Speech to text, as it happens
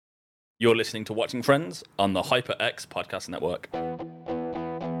You're listening to Watching Friends on the HyperX Podcast Network.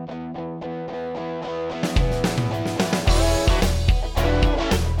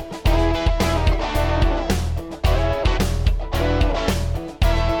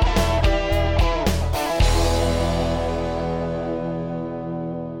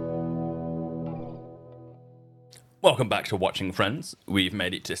 Welcome back to Watching Friends. We've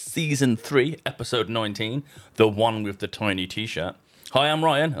made it to Season 3, Episode 19, the one with the tiny t-shirt. Hi, I'm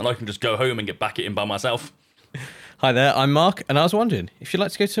Ryan, and I can just go home and get back at him by myself. Hi there, I'm Mark, and I was wondering if you'd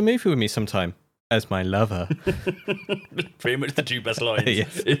like to go to a movie with me sometime as my lover. Pretty much the two best lines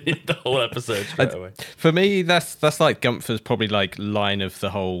Yes. in the whole episode straight away. For me, that's like Gunther's probably like line of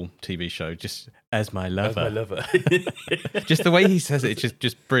the whole TV show, just as my lover. As my lover. Just the way he says it,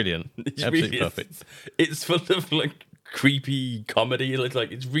 just brilliant. It's Absolutely really, perfect. It's full of like creepy comedy.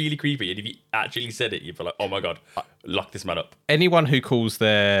 It's really creepy, and if you actually said it, you'd be like, "Oh my god, lock this man up." Anyone who calls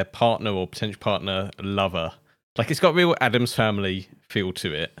their partner or potential partner lover, like it's got real Addams Family feel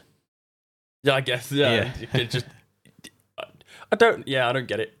to it. Yeah, I guess. Yeah, it just. I don't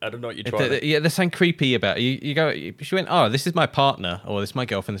get it. I don't know what you're trying. There's something creepy about it. You go. She went, "Oh, this is my partner," or "This is my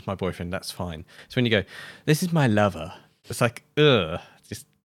girlfriend," "This is my boyfriend." That's fine. So when you go, "This is my lover," it's like, ugh. Just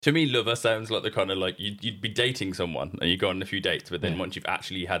to me, lover sounds like the kind of like you'd be dating someone and you go on a few dates, but then once you've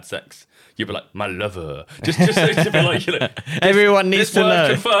actually had sex, you'd be like, "My lover." Just to be like, you know, everyone needs to know.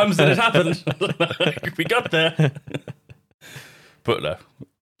 This word confirms that it happened. We got there. But no.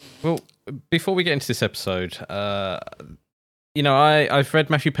 Well, before we get into this episode, I've read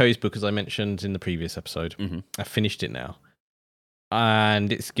Matthew Perry's book, as I mentioned in the previous episode. Mm-hmm. I finished it now,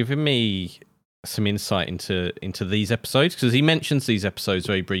 and it's given me some insight into these episodes, because he mentions these episodes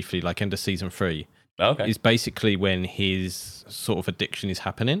very briefly, like end of season 3. Okay, is basically when his sort of addiction is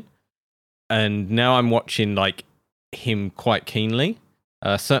happening, and now I'm watching like him quite keenly.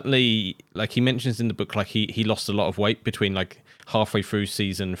 Certainly, like he mentions in the book, like he lost a lot of weight between like halfway through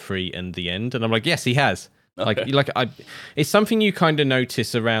season 3 and the end, and I'm like, yes, he has. Okay. It's something you kind of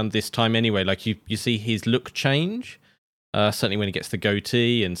notice around this time anyway. Like you see his look change, certainly when he gets the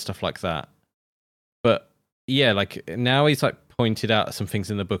goatee and stuff like that. But yeah, like now he's like pointed out some things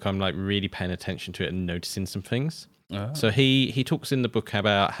in the book. I'm like really paying attention to it and noticing some things. Oh. So he talks in the book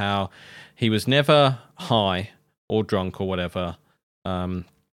about how he was never high or drunk or whatever,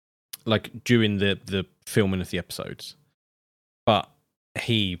 like during the filming of the episodes, but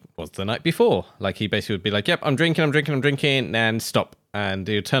he was the night before. Like he basically would be like, "Yep, I'm drinking," and stop, and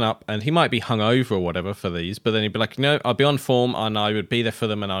he would turn up, and he might be hungover or whatever for these, but then he'd be like, "No, I'll be on form, and I would be there for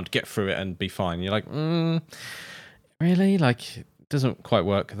them, and I'd get through it and be fine." And you're like, really? Like, it doesn't quite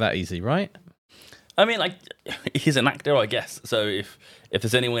work that easy, right? I mean, like, he's an actor, I guess. So if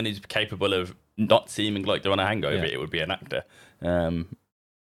there's anyone who's capable of not seeming like they're on a hangover, it would be an actor.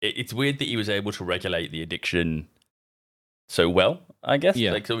 It's weird that he was able to regulate the addiction so well, I guess.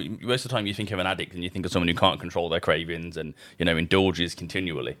 Yeah. Like, so most of the time you think of an addict and you think of someone who can't control their cravings and, you know, indulges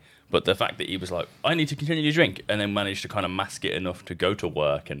continually. But the fact that he was like, I need to continue to drink, and then managed to kind of mask it enough to go to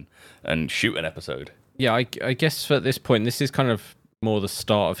work and shoot an episode. Yeah, I guess at this point, this is kind of more the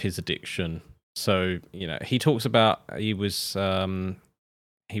start of his addiction. So, you know, he talks about he was taking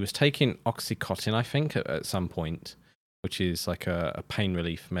Oxycontin, I think, at some point, which is like a pain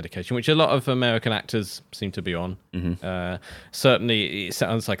relief medication, which a lot of American actors seem to be on. Mm-hmm. Certainly, it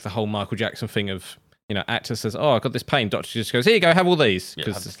sounds like the whole Michael Jackson thing of, you know, actor says, "Oh, I've got this pain." Doctor just goes, "Here you go, have all these.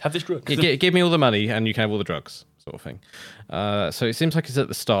 Have this drug. Give me all the money and you can have all the drugs," sort of thing. So it seems like it's at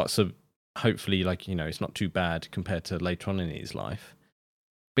the start, so hopefully, like, you know, it's not too bad compared to later on in his life.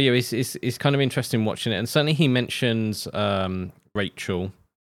 But yeah, it's kind of interesting watching it. And certainly he mentions Rachel,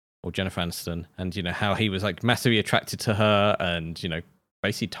 or Jennifer Aniston, and, you know, how he was like massively attracted to her, and, you know,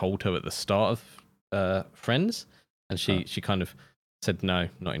 basically told her at the start of Friends, and she kind of said no,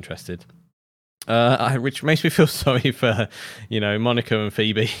 not interested. Which makes me feel sorry for, you know, Monica and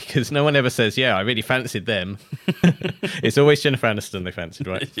Phoebe, because no one ever says, "Yeah, I really fancied them." It's always Jennifer Aniston they fancied,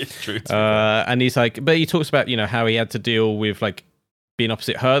 right? It's true. And he's like, but he talks about, you know, how he had to deal with like being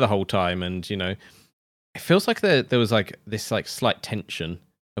opposite her the whole time, and, you know, it feels like there was like this like slight tension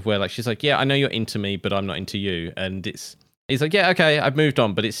of where, like, she's like, "Yeah, I know you're into me, but I'm not into you," and he's like, "Yeah, okay, I've moved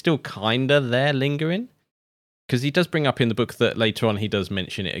on," but it's still kind of there lingering, because he does bring up in the book that later on he does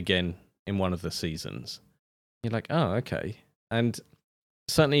mention it again in one of the seasons. You're like, oh, okay. And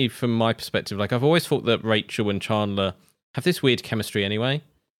certainly from my perspective, like, I've always thought that Rachel and Chandler have this weird chemistry anyway,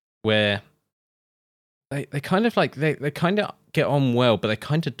 where they kind of like they kind of get on well, but they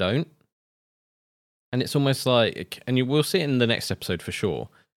kind of don't. And it's almost like, and you will see it in the next episode for sure,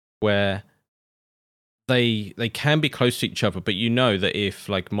 where they can be close to each other, but you know that if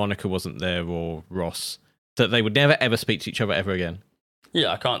like Monica wasn't there or Ross, that they would never ever speak to each other ever again.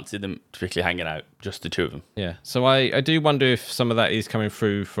 Yeah, I can't see them particularly hanging out, just the two of them. Yeah, so I do wonder if some of that is coming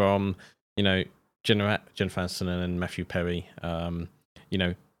through from, you know, Jennifer Aniston and Matthew Perry. You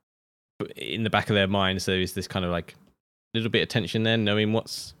know, in the back of their minds, there is this kind of like little bit of tension there, knowing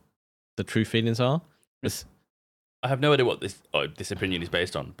what's the true feelings are. I have no idea what this opinion is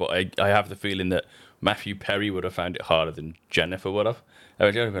based on, but I have the feeling that Matthew Perry would have found it harder than Jennifer would have.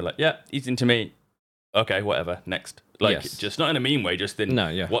 Jennifer would be like, yeah, he's into me. Okay, whatever. Next. Like, Yes. just not in a mean way, just in No,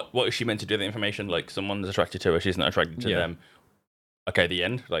 yeah. what is she meant to do with the information? Like, someone's attracted to her, she's not attracted to them. Okay, the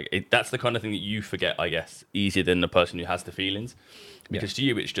end. Like, that's the kind of thing that you forget, I guess, easier than the person who has the feelings. Because to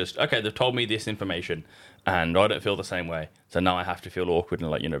you, it's just, okay, they've told me this information, and I don't feel the same way. So now I have to feel awkward and,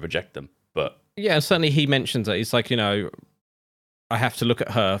 like, you know, reject them. But yeah, certainly he mentions that. He's like, you know, I have to look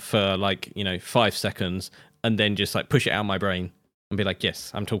at her for like, you know, 5 seconds and then just like push it out of my brain and be like,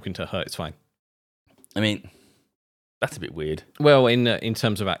 yes, I'm talking to her. It's fine. I mean, that's a bit weird. Well, in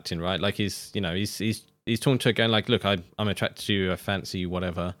terms of acting, right? Like he's talking to her going like, look, I'm attracted to you, I fancy you,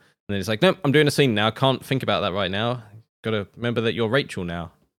 whatever. And then it's like, nope, I'm doing a scene now. I can't think about that right now. Got to remember that you're Rachel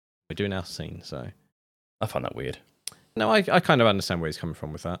now. We're doing our scene, so. I find that weird. No, I kind of understand where he's coming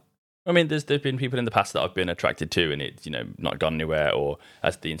from with that. I mean, there's been people in the past that I've been attracted to, and it's, you know, not gone anywhere, or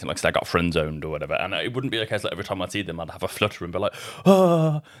as the internet likes, I got friend zoned or whatever. And it wouldn't be the case that every time I'd see them, I'd have a flutter and be like,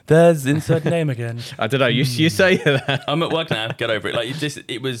 "Oh, there's insert name again." I don't know. You say that. I'm at work now. Get over it. Like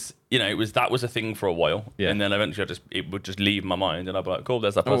it was, you know, that was a thing for a while, and then eventually it would just leave my mind, and I'd be like, "Cool,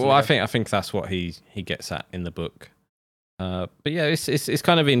 there's that person." Well, I think that's what he gets at in the book. But yeah, it's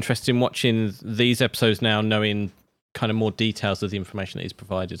kind of interesting watching these episodes now, knowing kind of more details of the information that he's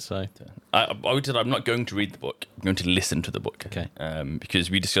provided. So I'm not going to read the book. I'm going to listen to the book. Okay.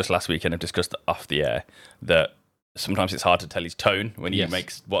 Because we discussed last week, and I've discussed off the air, that sometimes it's hard to tell his tone when he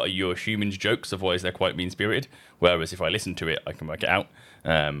makes what you assume is jokes, otherwise they're quite mean-spirited. Whereas if I listen to it, I can work it out.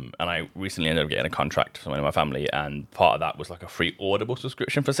 And I recently ended up getting a contract for someone in my family, and part of that was like a free Audible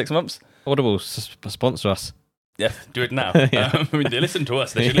subscription for 6 months. Audible sponsor us. Yeah, do it now. I mean, they listen to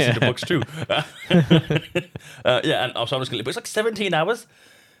us. They should listen to books too. And so I'm just going to. But it's like 17 hours,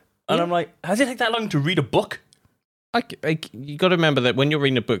 and I'm like, how does it take that long to read a book? You got to remember that when you're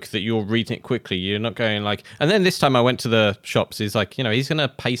reading a book, that you're reading it quickly. You're not going like. And then this time I went to the shops. He's like, you know, he's going to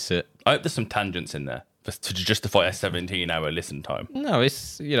pace it. I hope there's some tangents in there to justify a 17-hour listen time. No,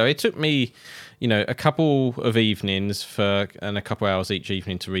 it's, you know, it took me, you know, a couple of evenings and a couple hours each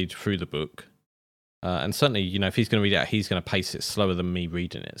evening to read through the book. And certainly, you know, if he's going to read it out, he's going to pace it slower than me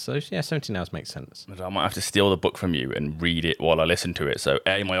reading it. So, yeah, 17 hours makes sense. I might have to steal the book from you and read it while I listen to it. So,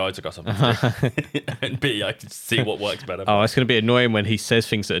 A, my eyes have got something to do. And B, I can see what works better. Oh, it's going to be annoying when he says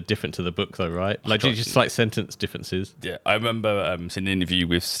things that are different to the book, though, right? Like, just like sentence differences. Yeah, I remember seeing an interview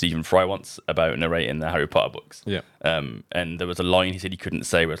with Stephen Fry once about narrating the Harry Potter books. Yeah. And there was a line he said he couldn't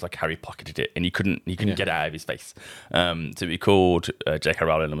say where it's like Harry pocketed it, and he couldn't get it out of his face. So he called J.K.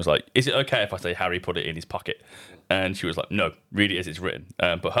 Rowling and was like, "Is it okay if I say Harry put it in his pocket?" And she was like, "No, read it as it's written."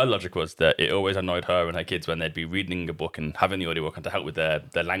 But her logic was that it always annoyed her and her kids when they'd be reading a book and having the audiobook and to help with their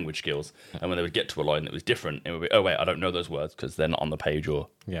language skills. And when they would get to a line that was different, it would be, "Oh wait, I don't know those words because they're not on the page, or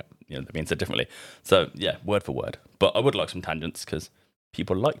you know, they're being said differently." So yeah, word for word. But I would like some tangents because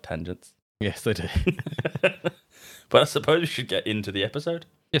people like tangents. Yes, they do. But I suppose we should get into the episode.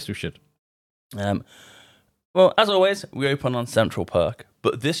 Yes, we should. Well, as always, we open on Central Perk,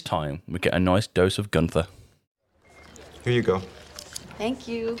 but this time we get a nice dose of Gunther. Here you go. Thank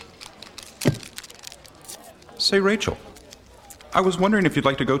you. Say, Rachel, I was wondering if you'd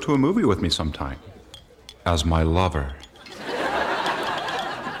like to go to a movie with me sometime. As my lover.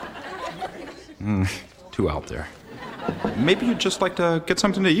 Too out there. Maybe you'd just like to get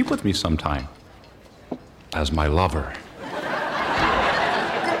something to eat with me sometime. As my lover.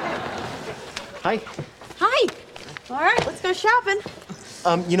 Hi. Hi. All right, let's go shopping.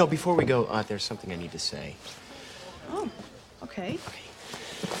 You know, before we go, there's something I need to say. Oh, okay.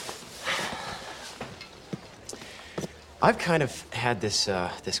 I've kind of had this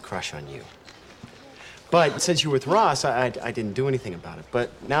crush on you. But since you're with Ross, I didn't do anything about it. But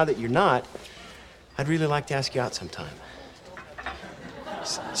now that you're not, I'd really like to ask you out sometime.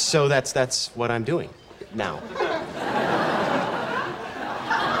 So that's what I'm doing now.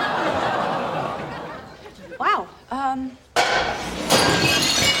 Wow.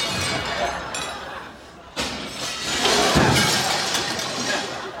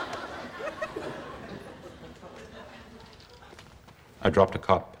 I dropped a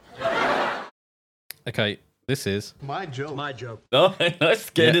cup. Okay, This is. My joke. Oh, nice.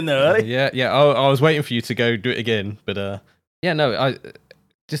 Get in there early. Yeah. I was waiting for you to go do it again, but yeah, no,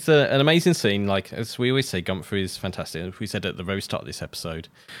 just an amazing scene. Like as we always say, Gunther is fantastic. We said at the very start of this episode,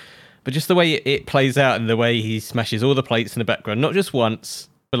 but just the way it plays out and the way he smashes all the plates in the background, not just once,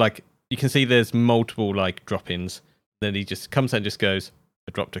 but like you can see there's multiple like drop-ins. Then he just comes out and just goes,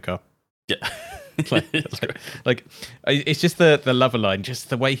 "I dropped a cup." Yeah. like it's just the lover line, just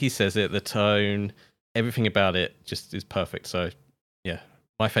the way he says it, the tone, everything about it just is perfect. So yeah,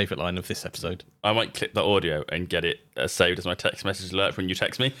 my favorite line of this episode. I might clip the audio and get it saved as my text message alert when you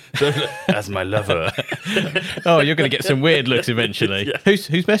text me. So, as my lover. Oh, you're going to get some weird looks eventually. Yeah. Who's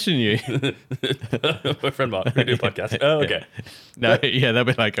messaging you? My friend Mark, we do a podcast. Oh, okay. No, yeah, they'll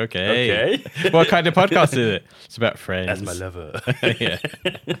be like, okay. Okay. What kind of podcast is it? It's about friends. As my lover. Yeah.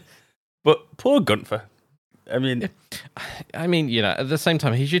 But poor Gunther. I mean, you know, at the same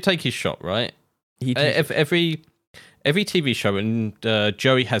time, he should take his shot, right? Every TV show, and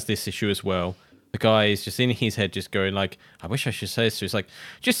Joey has this issue as well. The guy is just in his head, just going like, "I wish I should say this." So it's like,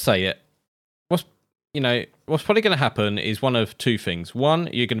 just say it. What's probably going to happen is one of two things: one,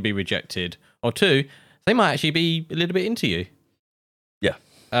 you're going to be rejected, or two, they might actually be a little bit into you. Yeah.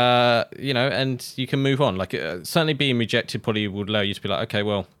 You know, and you can move on. Like, certainly being rejected probably would allow you to be like, okay,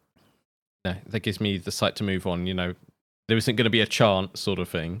 well, no, that gives me the sight to move on. You know, there isn't going to be a chance sort of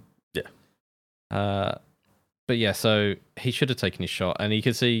thing. Yeah. But yeah, so he should have taken his shot, and he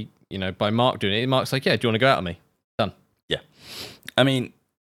could see, you know, by Mark doing it. Mark's like, "Yeah, do you want to go out on me?" Done. Yeah. I mean,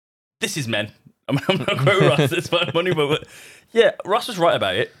 this is men. I'm not quoting Ross. It's fine, money, but yeah, Ross was right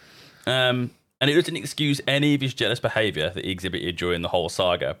about it. And it doesn't excuse any of his jealous behaviour that he exhibited during the whole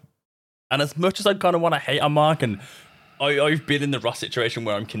saga. And as much as I kind of want to hate on Mark, and I've been in the Ross situation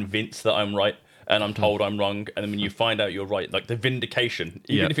where I'm convinced that I'm right, and I'm told I'm wrong, and then when you find out you're right, like the vindication,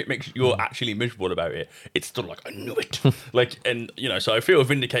 even if it makes you're actually miserable about it, it's still like, I knew it. Like, and you know, so I feel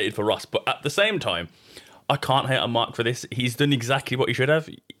vindicated for Ross, but at the same time, I can't hate on Mark for this. He's done exactly what he should have.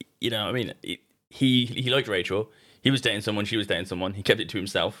 You know, I mean, he liked Rachel. He was dating someone. She was dating someone. He kept it to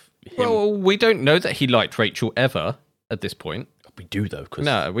himself. Well, we don't know that he liked Rachel ever at this point. We do though, because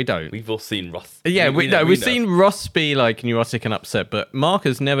no, we don't. We've all seen Ross. Yeah, we've seen Ross be like neurotic and upset, but Mark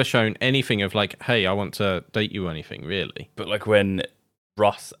has never shown anything of like, "Hey, I want to date you," or anything really. But like when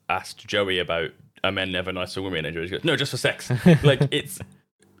Ross asked Joey about "Are men never nice to women?" and Joey goes, "No, just for sex." Like it's,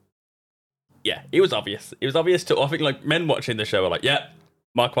 yeah, it was obvious. It was obvious to I think like men watching the show are like, "Yeah,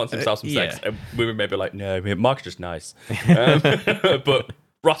 Mark wants himself some sex," and women may be like, "No, Mark's just nice." But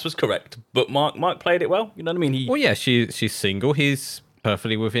Ross was correct, but Mark played it well. You know what I mean? Well, yeah, she's single. He's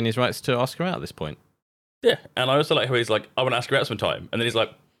perfectly within his rights to ask her out at this point. Yeah, and I also like how he's like, "I want to ask her out sometime," and then he's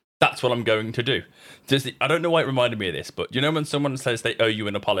like, "That's what I'm going to do." I don't know why it reminded me of this, but you know when someone says they owe you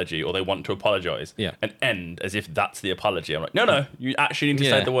an apology or they want to apologize, and end as if that's the apology. I'm like, no, you actually need to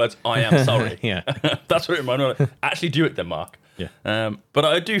say the words, "I am sorry." Yeah, that's what it reminded me of. Actually, do it then, Mark. Yeah. But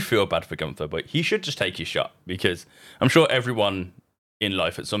I do feel bad for Gunther, but he should just take his shot because I'm sure everyone in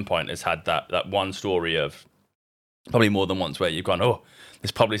life at some point has had that one story of probably more than once where you've gone, "Oh, this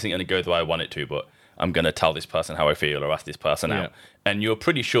probably isn't going to go the way I want it to, but I'm going to tell this person how I feel or ask this person out." And you're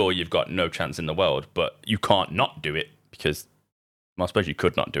pretty sure you've got no chance in the world, but you can't not do it because, well, I suppose you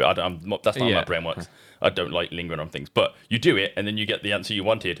could not do it. That's not how my brain works. I don't like lingering on things, but you do it and then you get the answer you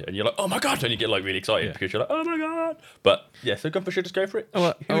wanted and you're like, "Oh my God," and you get like really excited because you're like, "Oh my God." But yeah, so Gunther should just go for it.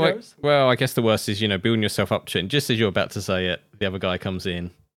 Who knows? Well, I guess the worst is, you know, building yourself up to it. And just as you're about to say it, the other guy comes in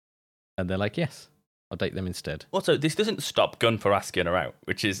and they're like, "Yes, I'll date them instead." Also, this doesn't stop Gunther asking her out,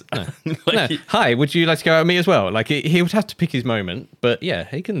 which is no. Hi, would you like to go out with me as well? Like he would have to pick his moment, but yeah,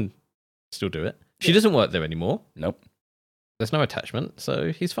 he can still do it. She doesn't work there anymore. Nope. There's no attachment,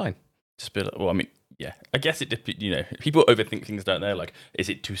 so he's fine. Just be like, well, I mean, yeah, I guess you know, people overthink things, don't they? Like, is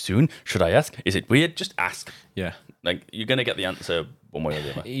it too soon? Should I ask? Is it weird? Just ask. Yeah. Like, you're going to get the answer one way or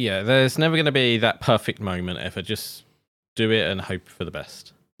the other. Yeah, there's never going to be that perfect moment ever. Just do it and hope for the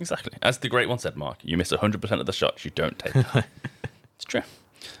best. Exactly. As the great one said, Mark, you miss 100% of the shots you don't take. It's true.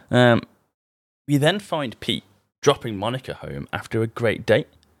 We then find Pete dropping Monica home after a great date.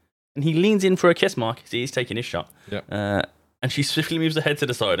 And he leans in for a kiss, Mark. See, he's taking his shot. Yeah. And she swiftly moves her head to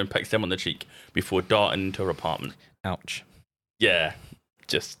the side and pecks him on the cheek before darting into her apartment. Ouch. Yeah,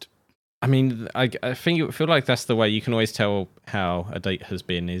 just... I mean, I feel like that's the way you can always tell how a date has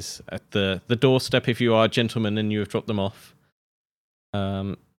been, is at the doorstep if you are a gentleman and you have dropped them off.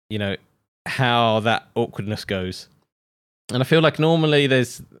 You know, how that awkwardness goes. And I feel like normally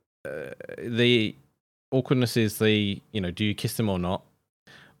there's... the awkwardness is the, you know, do you kiss them or not?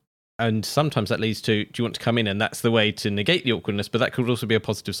 And sometimes that leads to, do you want to come in? And that's the way to negate the awkwardness, but that could also be a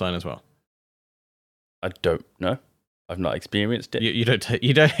positive sign as well. I don't know. I've not experienced it. You don't.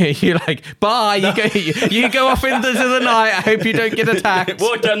 You're like, bye. You go off into the night. I hope you don't get attacked.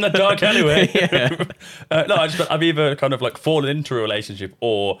 Walk down the dark alleyway. Yeah. No, I've either kind of like fallen into a relationship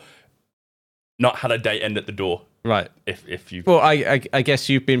or not had a date end at the door. Right. If you. Well, I guess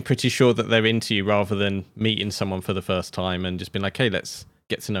you've been pretty sure that they're into you rather than meeting someone for the first time and just been like, hey, let's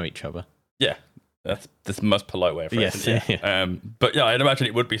get to know each other. Yeah, that's the most polite way of phrasing it. Yes. Yeah. But yeah, I'd imagine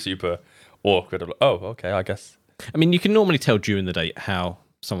it would be super awkward. Oh, okay, I guess. I mean, you can normally tell during the date how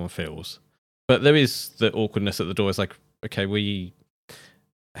someone feels, but there is the awkwardness at the door. It's like, okay, we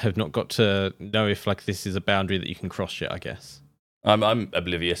have not got to know if like this is a boundary that you can cross yet, I guess. I'm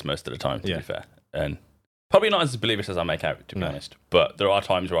oblivious most of the time, to be fair, and probably not as oblivious as I make out, to be honest. But there are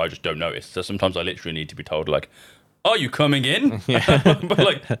times where I just don't notice. So sometimes I literally need to be told, like, "Are you coming in?" Yeah. But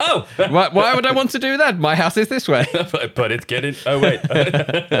like, oh, why would I want to do that? My house is this way. but it's getting. Oh wait,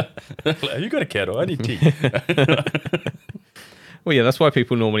 you got a kettle? I need tea. Well, yeah, that's why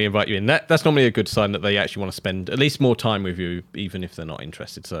people normally invite you in. That's normally a good sign that they actually want to spend at least more time with you, even if they're not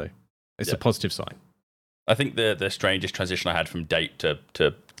interested. So it's a positive sign. I think the strangest transition I had from date to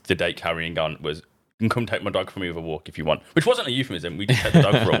date carrying on was, "You can come take my dog for me with a walk if you want," which wasn't a euphemism. We just took the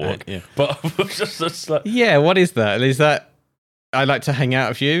dog for a walk. Yeah. But it was just like, yeah, what is that? Is that I like to hang out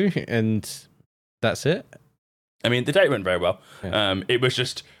with you and that's it? I mean, the date went very well. Yeah. It was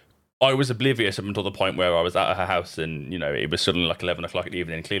just, I was oblivious up until the point where I was at her house and, it was suddenly like 11 o'clock in the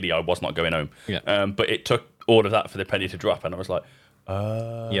evening and clearly I was not going home. Yeah. But it took all of that for the penny to drop and I was like,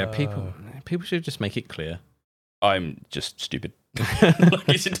 yeah, people should just make it clear. I'm just stupid. Like,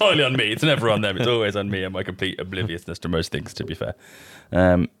 it's entirely on me. It's never on them. It's always on me and my complete obliviousness to most things, to be fair.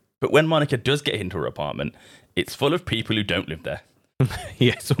 But when Monica does get into her apartment, it's full of people who don't live there.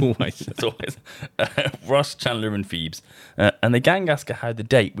 Yes, always. It's always Ross, Chandler, and Phoebes. And the gang ask her how the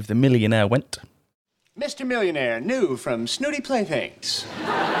date with the millionaire went. Mr. Millionaire, new from Snooty Playthings.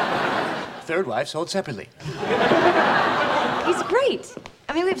 Third wife sold separately. He's great.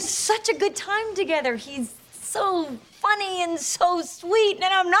 I mean, we have such a good time together. He's so funny and so sweet, and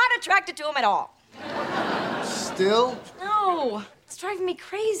I'm not attracted to him at all. Still? No, it's driving me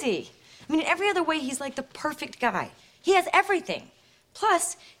crazy. I mean, in every other way, he's like the perfect guy. He has everything.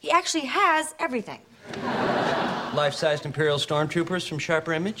 Plus, he actually has everything. Life-sized Imperial Stormtroopers from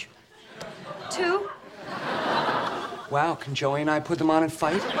Sharper Image? 2. Wow, can Joey and I put them on and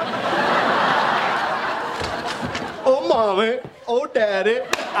fight? Oh, Mommy. Oh, Daddy.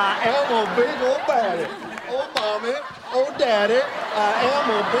 I am a big old baddie. Oh, Mommy. Oh, Daddy. I am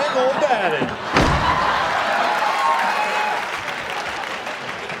a big old baddie.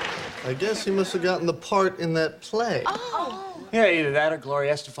 I guess he must have gotten the part in that play. Oh. Yeah, either that or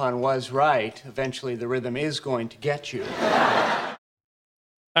Gloria Estefan was right. Eventually, the rhythm is going to get you. I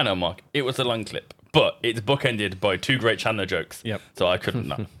know, Mark. It was a long clip, but it's bookended by 2 great Chandler jokes. Yep. So I couldn't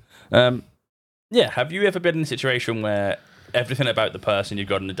know. Yeah, have you ever been in a situation where everything about the person you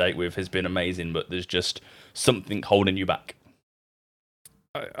got on a date with has been amazing, but there's just something holding you back?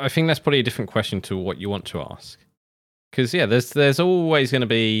 I think that's probably a different question to what you want to ask. Because, yeah, there's always going to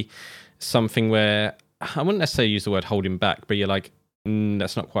be something where, I wouldn't necessarily use the word holding back, but you're like,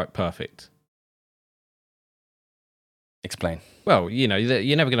 that's not quite perfect. Explain. Well, you're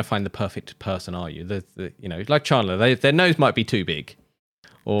never going to find the perfect person, are you? Like Chandler, their nose might be too big.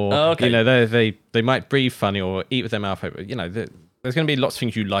 Or, okay. they might breathe funny or eat with their mouth open. There's going to be lots of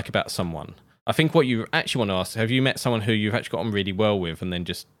things you like about someone. I think what you actually want to ask, have you met someone who you've actually got on really well with and then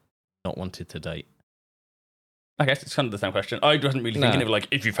just not wanted to date? I guess it's kind of the same question. I wasn't really thinking of like,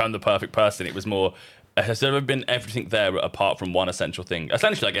 if you found the perfect person. It was more, has there ever been everything there apart from one essential thing?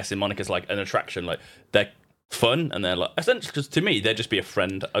 Essentially, I guess in Monica's like an attraction, like they're fun and they're like, essentially, because to me, they'd just be a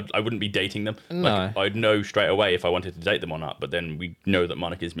friend. I wouldn't be dating them. No. Like, I'd know straight away if I wanted to date them or not. But then we know that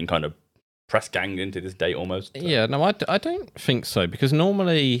Monica's been kind of press ganged into this date almost. So. Yeah, no, I don't think so. Because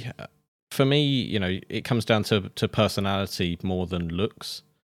normally, for me, it comes down to personality more than looks.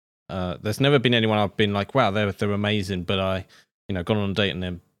 There's never been anyone I've been like, wow, they're amazing, but I, gone on a date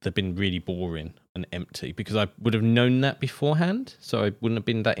and they've been really boring and empty because I would have known that beforehand, so I wouldn't have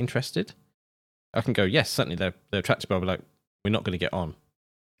been that interested. I can go, yes, certainly they're attractive, but I'll be like, we're not going to get on.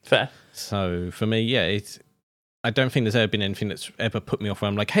 Fair. So for me, yeah, I don't think there's ever been anything that's ever put me off where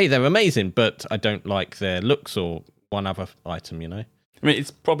I'm like, hey, they're amazing, but I don't like their looks or one other item, I mean,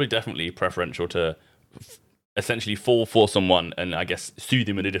 it's probably definitely preferential to essentially fall for someone and I guess sue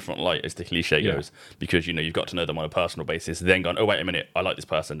them in a different light, as the cliche goes, because you've got to know them on a personal basis, then gone, oh wait a minute, I like this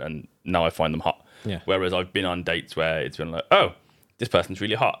person and now I find them hot. Yeah. Whereas I've been on dates where it's been like, oh, this person's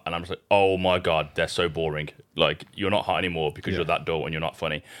really hot. And I'm just like, oh my God, they're so boring. Like, you're not hot anymore because you're that dull and you're not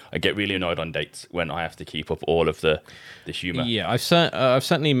funny. I get really annoyed on dates when I have to keep up all of the humor. Yeah, I've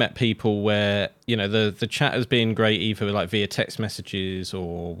certainly met people where, you know, the chat has been great either like via text messages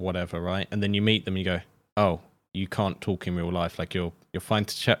or whatever, right? And then you meet them and you go, oh, you can't talk in real life. Like, you're fine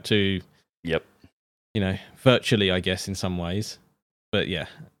to chat to, Yep. you know, virtually, I guess, in some ways. But yeah,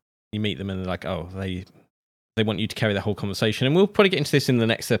 you meet them and they're like, oh, they want you to carry the whole conversation. And we'll probably get into this in the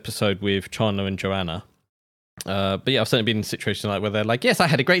next episode with Chandler and Joanna. But yeah, I've certainly been in situations like where they're like, yes, I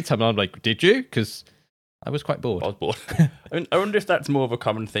had a great time. And I'm like, did you? Because I was quite bored. I was bored. I wonder if that's more of a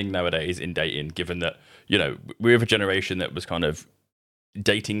common thing nowadays in dating, given that, you know, we're of a generation that was kind of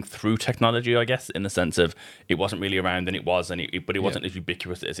dating through technology, I guess, in the sense of it wasn't really around and it was, but it wasn't as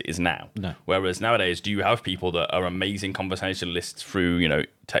ubiquitous as it is now. No. Whereas nowadays, do you have people that are amazing conversationalists through, you know,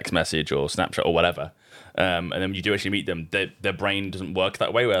 text message or Snapchat or whatever, and then when you do actually meet them, their brain doesn't work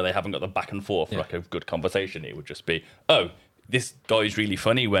that way, where they haven't got the back and forth like a good conversation. It would just be, oh, this guy's really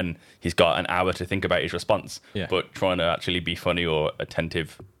funny when he's got an hour to think about his response, but trying to actually be funny or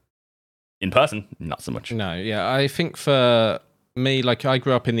attentive in person, not so much. No, yeah, I think for me, like, I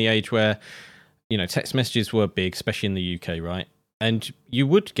grew up in the age where, you know, text messages were big, especially in the UK, right? And you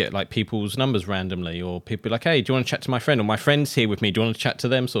would get like people's numbers randomly, or people be like, hey, do you want to chat to my friend? Or my friend's here with me, do you want to chat to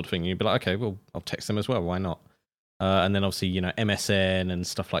them, sort of thing? And you'd be like, okay, well, I'll text them as well, why not? And then obviously, you know, MSN and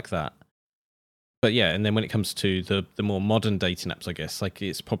stuff like that. But yeah, and then when it comes to the more modern dating apps, I guess, like,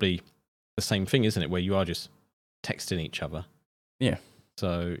 it's probably the same thing, isn't it? Where you are just texting each other. Yeah.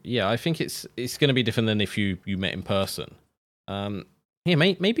 So yeah, I think it's going to be different than if you met in person. Yeah,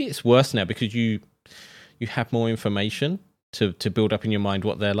 maybe it's worse now because you have more information to build up in your mind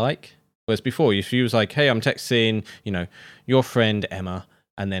what they're like. Whereas before, if you was like, hey, I'm texting, you know, your friend Emma,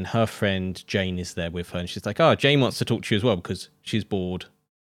 and then her friend Jane is there with her, and she's like, oh, Jane wants to talk to you as well because she's bored.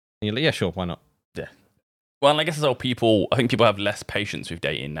 And you're like, yeah, sure, why not? Yeah. Well, I guess as well, I think people have less patience with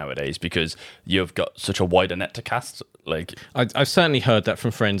dating nowadays because you've got such a wider net to cast. Like, I've certainly heard that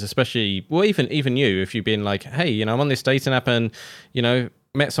from friends, especially, well, even you, if you've been like, hey, you know, I'm on this dating app and, you know,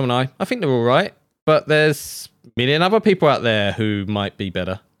 met someone I think they're all right, but there's a million other people out there who might be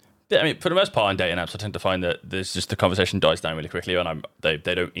better. Yeah, I mean, for the most part on dating apps, I tend to find that there's just the conversation dies down really quickly, and they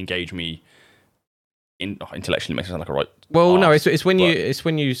don't engage me intellectually. Makes it sound like a right. Well, no, it's when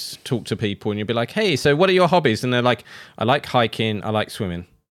you talk to people and you'll be like, hey, so what are your hobbies? And they're like, I like hiking, I like swimming,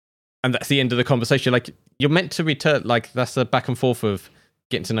 and that's the end of the conversation. Like, you're meant to return, like, that's the back and forth of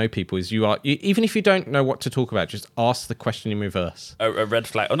getting to know people. Is even if you don't know what to talk about, just ask the question in reverse. A red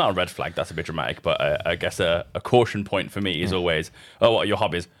flag, or not a red flag, that's a bit dramatic, but I guess a caution point for me is always, oh, what are your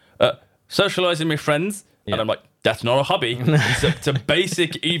hobbies? Socializing with friends. Yeah. And I'm like, that's not a hobby. It's a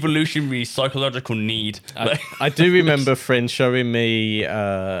basic evolutionary psychological need. I do remember friends showing me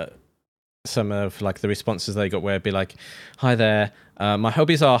some of like the responses they got, where it'd be like, hi there, my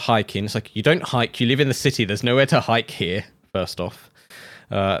hobbies are hiking. It's like, you don't hike, you live in the city, there's nowhere to hike here, first off.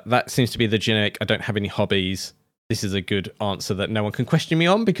 That seems to be the generic, I don't have any hobbies. This is a good answer that no one can question me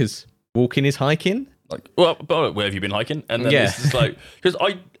on because walking is hiking. Like, well, but where have you been hiking? And then it's just like, because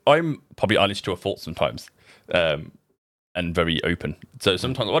I'm probably honest to a fault sometimes, and very open. So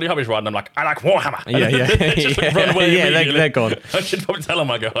sometimes, what are your hobbies, Rod? And I'm like, I like Warhammer. Yeah. Run away immediately. They're gone. I should probably tell them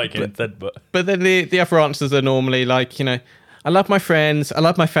I go hiking instead. But then the other answers are normally like, you know, I love my friends, I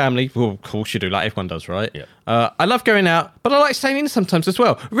love my family. Well, of course you do, like everyone does, right? Yeah. I love going out, but I like staying in sometimes as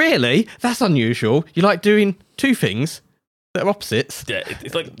well. Really? That's unusual. You like doing two things? They're opposites. Yeah,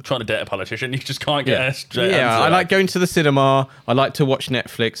 it's like trying to date a politician. You just can't get a straight answer. I like going to the cinema. I like to watch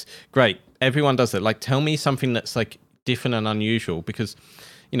Netflix. Great. Everyone does it. Like, tell me something that's like different and unusual, because,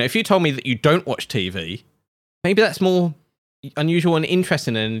 you know, if you told me that you don't watch TV, maybe that's more unusual and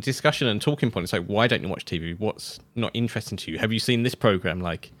interesting and a discussion and talking point. It's like, why don't you watch TV? What's not interesting to you? Have you seen this program?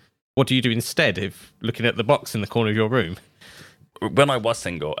 Like, what do you do instead if looking at the box in the corner of your room? When I was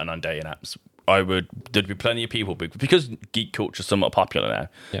single and on dating apps, there'd be plenty of people, because geek culture is somewhat popular now.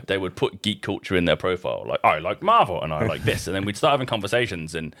 Yep. They would put geek culture in their profile, like, I like Marvel and I like this, and then we'd start having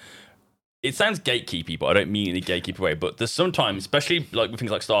conversations. And it sounds gatekeepy, but I don't mean in a gatekeeper way. But there's sometimes, especially like with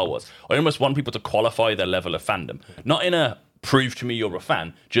things like Star Wars, I almost want people to qualify their level of fandom, not in a prove to me you're a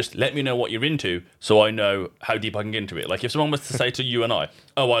fan, just let me know what you're into so I know how deep I can get into it. Like, if someone was to say to you and I,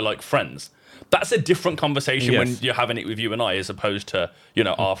 oh, I like Friends, that's a different conversation when you're having it with you and I, as opposed to, you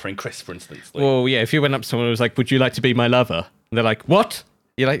know, Arthur and Chris, for instance. Like, well, yeah, if you went up to someone who was like, would you like to be my lover? And they're like, what?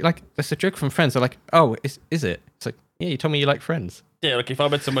 You're like, that's a joke from Friends. They're like, oh, is it? It's like, Yeah, you told me you like Friends. Yeah, like if I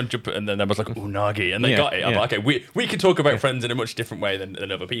met someone jump and then I was like unagi and they Yeah, got it, I'm yeah. like, okay, we can talk about Friends in a much different way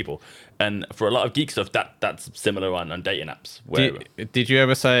than other people. And for a lot of geek stuff, that's similar on dating apps. Where Did you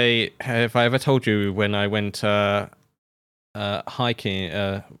ever say? Have I ever told you when I went hiking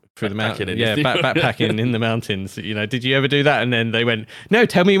through the mountains? in Yeah, Disney. backpacking in the mountains. You know, did you ever do that? And then they went, "No,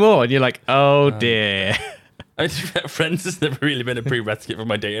 tell me more." And you're like, "Oh dear." I mean, Friends has never really been a prerequisite for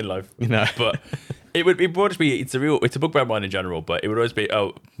my dating life. No. But it would just be it's a book about mine in general, but it would always be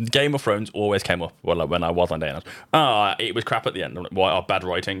Game of Thrones always came up when I was on dating apps. It was crap at the end. I'm like, why bad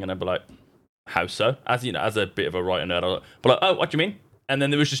writing? And I'd be like, how so? As you know, as a bit of a writer nerd, I was like, oh, what do you mean? And then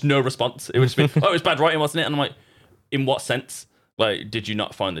there was just no response. It would just be, oh, it was bad writing, wasn't it? And I'm like, in what sense? Like, did you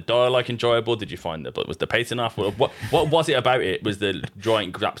not find the dialogue enjoyable? Did you find was the pace enough? What was it about it? Was the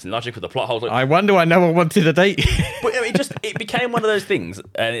drawing gaps in logic with the plot holes? Like, I wonder why no one wanted a date. but it became one of those things,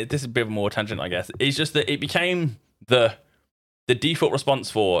 and this is a bit of a more tangent, I guess. It's just that it became the default response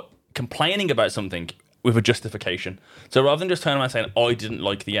for complaining about something with a justification. So rather than just turning around saying, I didn't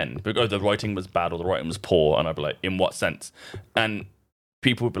like the end because the writing was bad or the writing was poor, and I'd be like, in what sense? And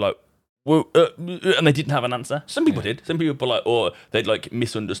people would be like, well, and they didn't have an answer. Some people did. Some people were like, or they'd like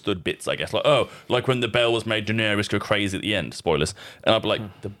misunderstood bits, I guess. Like, oh, like when the bells made Daenerys go crazy at the end. Spoilers. And I'd be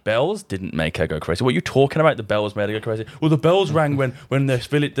like, the bells didn't make her go crazy. What are you talking about? The bells made her go crazy. Well, the bells rang when the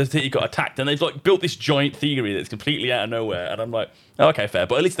city got attacked, and they've like built this giant theory that's completely out of nowhere. And I'm like, oh, okay, fair.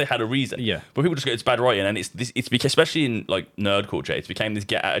 But at least they had a reason. Yeah. But people just go, it's bad writing, and it's because, especially in like nerd culture, it's became this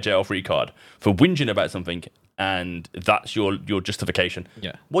get out of jail free card for whinging about something. And that's your justification.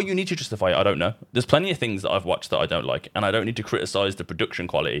 Yeah. What you need to justify, I don't know. There's plenty of things that I've watched that I don't like, and I don't need to criticize the production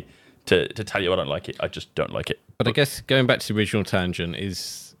quality to tell you I don't like it. I just don't like it. But I guess going back to the original tangent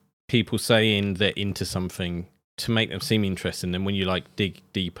is people saying they're into something to make them seem interesting, and when you like dig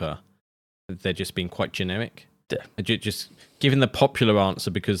deeper, they're just being quite generic. Yeah. Just giving the popular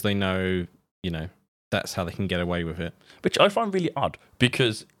answer because they know, that's how they can get away with it. Which I find really odd,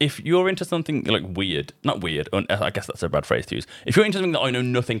 because if you're into something like not weird, I guess that's a bad phrase to use. If you're into something that I know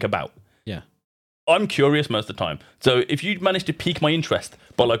nothing about, Yeah. I'm curious most of the time. So if you manage to pique my interest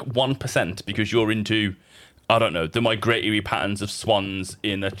by like 1% because you're into, I don't know, the migratory patterns of swans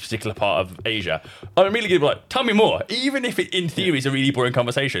in a particular part of Asia, I'm immediately going to be like, tell me more. Even if it in theory is a really boring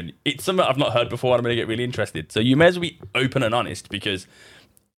conversation, it's something I've not heard before and I'm going to get really interested. So you may as well be open and honest, because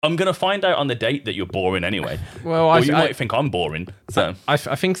I'm going to find out on the date that you're boring anyway. Well, or you might think I'm boring. So I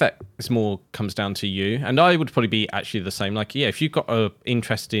think that is more comes down to you, and I would probably be actually the same. Like, yeah, if you've got a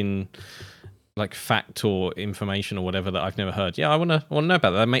interest in like fact or information or whatever that I've never heard, yeah, I want to know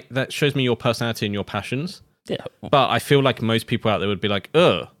about that. That shows me your personality and your passions. yeah, But I feel like most people out there would be like,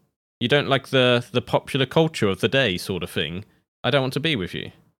 "Ugh, you don't like the popular culture of the day sort of thing. I don't want to be with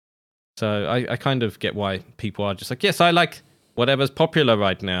you." So I kind of get why people are just like, "Yes, I like whatever's popular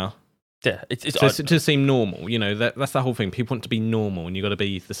right now." yeah, it's To seem normal, that's the whole thing. People want to be normal, and you got to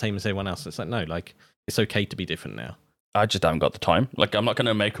be the same as everyone else. It's like, no, like it's okay to be different now. I just haven't got the time. Like, I'm not going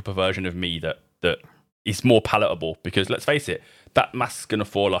to make up a version of me that is more palatable, because let's face it, that mask's going to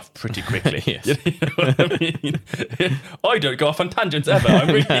fall off pretty quickly. Yes. You know what I mean? I don't go off on tangents ever. I'm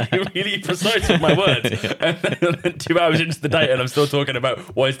really precise with my words. And then 2 hours into the date, and I'm still talking about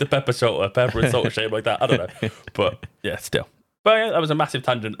why is the pepper and salt shaped like that. I don't know. But yeah, still. But yeah, that was a massive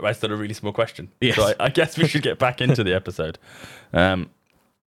tangent based on a really small question. Yes. So I guess we should get back into the episode.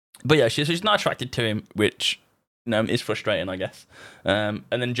 But yeah, she's not attracted to him, which is frustrating, I guess. And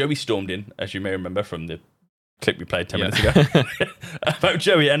then Joey stormed in, as you may remember from the clip we played 10 minutes ago, about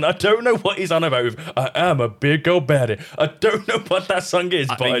Joey. And I don't know what he's on about with, I am a big old baddie. I don't know what that song is,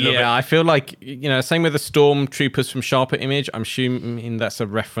 but I love it. I feel like, same with the Stormtroopers from Sharper Image. I'm assuming that's a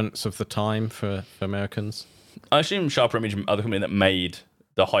reference of the time for Americans. I assume Sharper Image are the company that made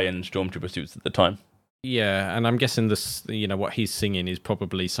the high-end Stormtrooper suits at the time. Yeah, and I'm guessing this, what he's singing is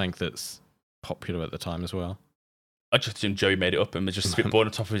probably something that's popular at the time as well. I just assumed Joey made it up and was just spitballing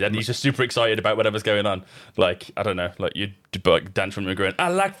on top of his head. And he's just super excited about whatever's going on. Like, I don't know, like you dance from him going, I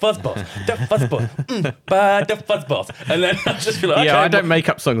like fuzzballs, the fuzzballs, the fuzzballs. And then I just feel like, yeah, okay, I don't make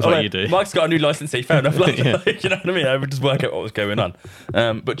up songs like you do. Mark's got a new licensee, fair enough. Like, Yeah. like, you know what I mean? I would just work out what was going on.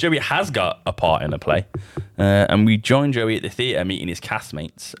 But Joey has got a part in a play. And we join Joey at the theatre meeting his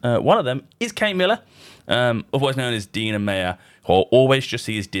castmates. One of them is Kate Miller, otherwise known as Dina Meyer, who always just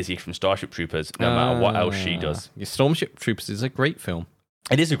sees Dizzy from Starship Troopers, no matter what else she does. Yeah, Starship Troopers is a great film.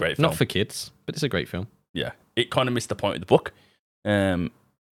 It is a great film. Not for kids, but it's a great film. Yeah, it kind of missed the point of the book,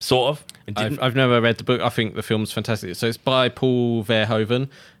 sort of. It didn't. I've never read the book. I think the film's fantastic. So it's by Paul Verhoeven,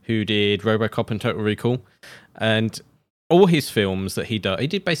 who did RoboCop and Total Recall, and all his films that he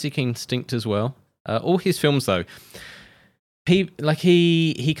did Basic Instinct as well. All his films, though,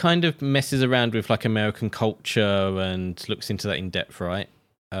 he kind of messes around with like American culture and looks into that in depth, right?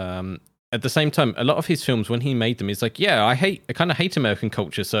 At the same time, a lot of his films, when he made them, he's like, yeah, I kind of hate American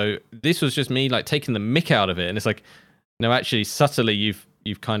culture, so this was just me like taking the mick out of it. And it's like, no, actually, subtly,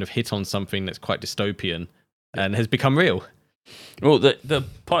 you've kind of hit on something that's quite dystopian and has become real. Well, the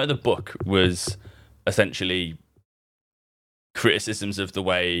part of the book was essentially criticisms of the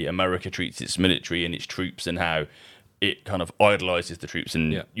way America treats its military and its troops and how it kind of idolizes the troops,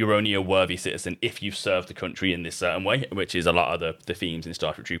 and you're only a worthy citizen if you've served the country in this certain way, which is a lot of the themes in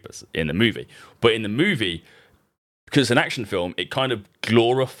Starship Troopers in the movie. But in the movie, because it's an action film, it kind of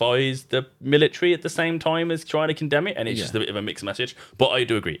glorifies the military at the same time as trying to condemn it, and it's just a bit of a mixed message. But I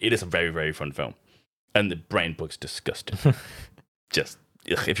do agree, it is a very, very fun film. And the brain bug's disgusting. Just,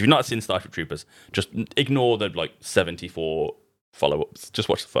 if you've not seen Starship Troopers, just ignore the 74 follow-ups. Just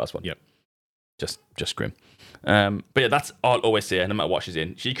watch the first one. Yep. Just grim. But yeah, that's I'll always see her, no matter what she's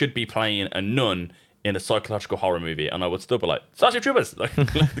in. She could be playing a nun in a psychological horror movie, and I would still be like, Starship Troopers! Like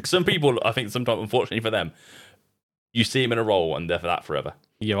some people, I think sometimes, unfortunately for them, you see them in a role and they're for that forever.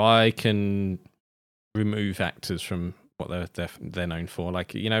 Yeah, I can remove actors from what they're known for.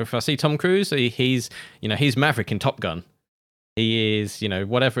 Like, if I see Tom Cruise, he's Maverick in Top Gun. He is,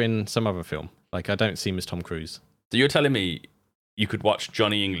 whatever in some other film. Like, I don't see him as Tom Cruise. So you're telling me you could watch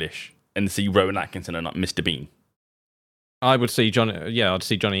Johnny English and see Rowan Atkinson and not Mr. Bean? I would see I'd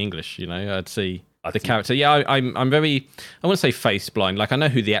see Johnny English, I'd see the character. Yeah, I'm very, I wouldn't say face blind. Like, I know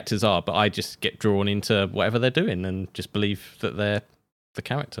who the actors are, but I just get drawn into whatever they're doing and just believe that they're the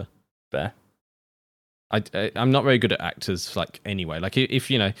character. Fair. I'm not very good at actors, like, anyway. Like, if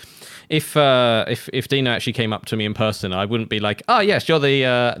Dina actually came up to me in person, I wouldn't be like, oh yes, you're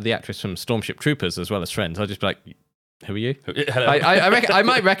the actress from Stormship Troopers as well as Friends. I'd just be like, who are you? Hello. I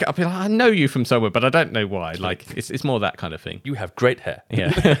might reckon. I'll be like, I know you from somewhere, but I don't know why. Like, it's more that kind of thing. You have great hair.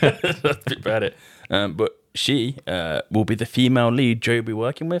 Yeah, that's a bit about it. But she will be the female lead Joey will be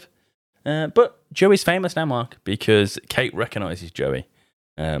working with. But Joey's famous now, Mark, because Kate recognises Joey.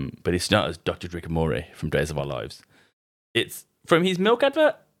 But it's not as Dr. Drickamore from Days of Our Lives. It's from his milk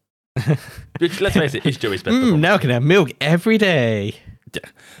advert. Which, let's face it, is Joey's best performance. Now I can have milk every day.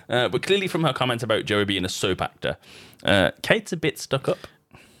 Yeah. But clearly from her comments about Joey being a soap actor, Kate's a bit stuck up.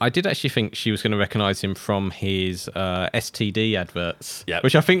 I did actually think she was going to recognise him from his STD adverts, Yep.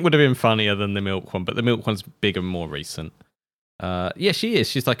 which I think would have been funnier than the milk one, but the milk one's bigger and more recent. Yeah, she is.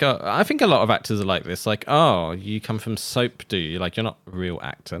 She's like, I think a lot of actors are like this. Like, oh, you come from soap, do you? Like, you're not a real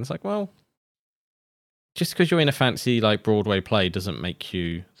actor. And it's like, well, just because you're in a fancy like Broadway play doesn't make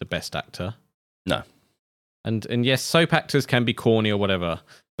you the best actor. No. And yes, soap actors can be corny or whatever,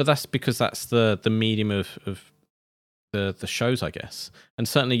 but that's because that's the medium of the shows, I guess. And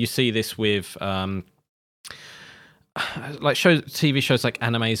certainly you see this with like TV shows like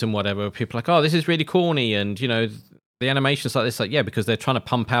animes and whatever. People are like, oh, this is really corny, and the animation's like this, like, yeah, because they're trying to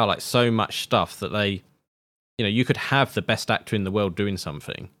pump out like so much stuff that they, you could have the best actor in the world doing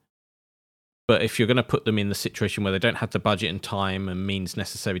something. But if you're going to put them in the situation where they don't have the budget and time and means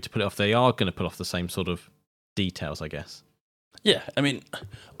necessary to put it off, they are going to put off the same sort of details, I guess. Yeah, I mean,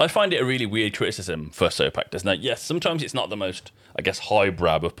 I find it a really weird criticism for soap actors. Now, yes, sometimes it's not the most, I guess,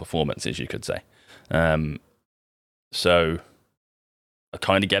 highbrow of performances, you could say. So I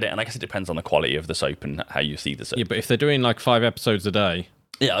kind of get it, and I guess it depends on the quality of the soap and how you see the soap. Yeah, but if they're doing like 5 episodes a day,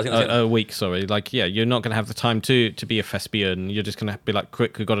 yeah, I was going to say a week, sorry, like, yeah, you're not going to have the time to be a thespian. You're just going to be like,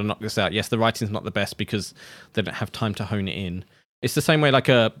 quick, we've got to knock this out. Yes, the writing's not the best because they don't have time to hone it in. It's the same way like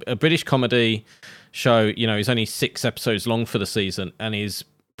a British comedy show, is only 6 episodes long for the season and is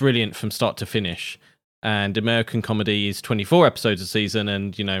brilliant from start to finish. And American comedy is 24 episodes a season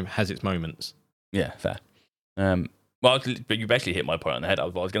and, has its moments. Yeah, fair. Well, but you basically hit my point on the head. I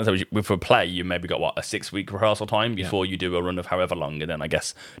was going to say, with a play, you maybe got, a 6-week rehearsal time before you do a run of however long, and then I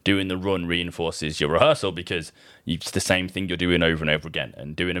guess doing the run reinforces your rehearsal because it's the same thing you're doing over and over again.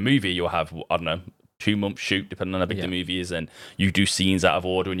 And doing a movie, you'll have, 2-month shoot, depending on how big the movie is, and you do scenes out of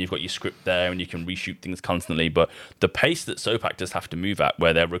order and you've got your script there and you can reshoot things constantly. But the pace that soap actors have to move at,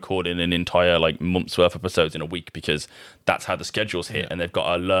 where they're recording an entire month's worth of episodes in a week because that's how the schedules hit and they've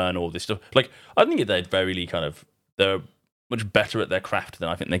got to learn all this stuff. Like, I think they're very they're much better at their craft than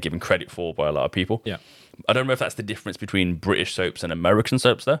I think they're given credit for by a lot of people. Yeah. I don't know if that's the difference between British soaps and American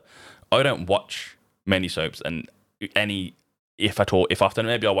soaps though. I don't watch many soaps, and any, if at all, if often,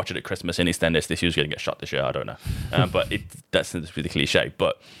 maybe I'll watch it at Christmas in EastEnders. This usually going to get shot this year, I don't know. But that's really cliche.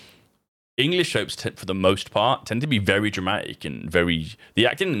 But English soaps, for the most part, tend to be very dramatic and the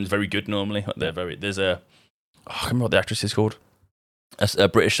acting is very good normally. I can't remember what the actress is called. A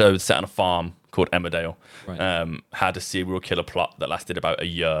British show set on a farm called Emmerdale. Right. Had a serial killer plot that lasted about a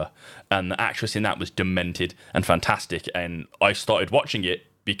year, and the actress in that was demented and fantastic. And I started watching it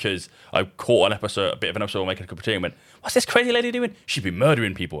because I caught a bit of an episode while making a cup of tea and went, "What's this crazy lady doing? She'd be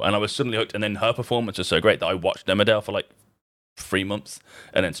murdering people." And I was suddenly hooked. And then her performance was so great that I watched Emmerdale for like 3 months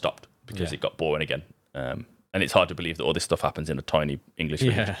and then stopped because it got boring again. And it's hard to believe that all this stuff happens in a tiny English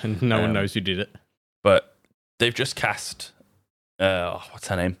village. Yeah, and no one knows who did it. But they've just cast, what's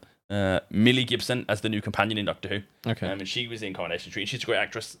her name? Millie Gibson as the new companion in Doctor Who. Okay. And she was in Coronation Street. She's a great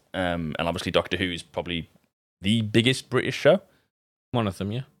actress. And obviously Doctor Who is probably the biggest British show. One of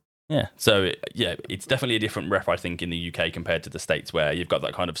them, yeah. Yeah. So, it's definitely a different rep, I think, in the UK compared to the States, where you've got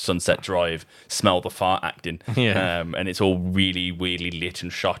that kind of Sunset Drive, smell the fart acting. Yeah. And it's all really, really lit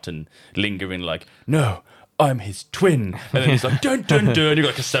and shot and lingering like, no, I'm his twin. And then he's like, dun, dun, dun. You've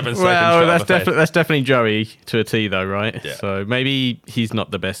got like a 7-second shot. Well, of the face. that's definitely Joey to a T, though, right? Yeah. So maybe he's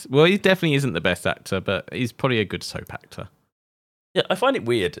not the best. Well, he definitely isn't the best actor, but he's probably a good soap actor. Yeah, I find it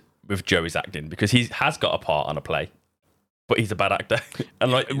weird with Joey's acting because he has got a part on a play, but he's a bad actor.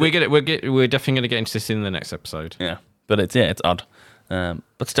 And like We're definitely going to get into this in the next episode. yeah, but it's odd.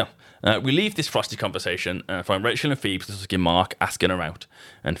 But still, we leave this frosty conversation. Find Rachel and Phoebe discussing Mark asking her out,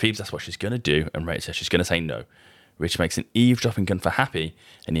 and Phoebe asks what she's going to do, and Rachel says she's going to say no. Rich makes an eavesdropping gun for Happy,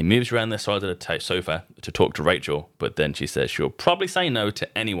 and he moves around their side of the sofa to talk to Rachel, but then she says she'll probably say no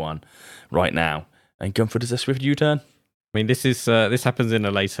to anyone right now. And Gunther does a swift U-turn. I mean, this happens in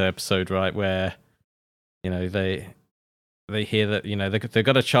a later episode, right, where they hear that they've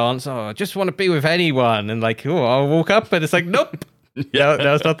got a chance. Oh, I just want to be with anyone, and like, oh, I'll walk up, and it's like, nope, no,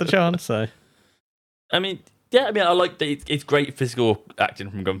 that's not the chance. So, I mean, I like that. It's great physical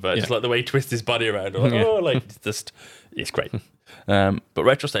acting from Gunther. Just like the way he twists his body around. It's great. But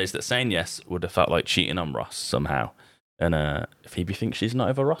Rachel says that saying yes would have felt like cheating on Ross somehow. And Phoebe thinks she's not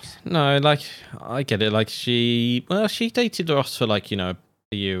over Ross. No, like, I get it. Like, she dated Ross for like, a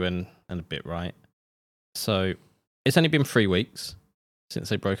year and a bit, right? So it's only been 3 weeks since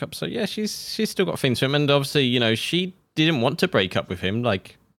they broke up. So yeah, she's still got things for him. And obviously, she didn't want to break up with him.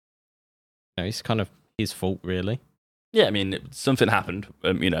 Like, it's kind of his fault, really. Yeah, I mean, something happened.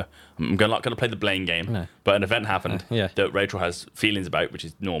 I'm not going to play the blame game, but an event happened that Rachel has feelings about, which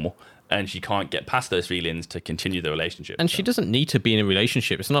is normal, and she can't get past those feelings to continue the relationship. And she doesn't need to be in a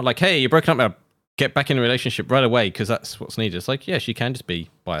relationship. It's not like, hey, you're broken up now, get back in a relationship right away, because that's what's needed. It's like, yeah, she can just be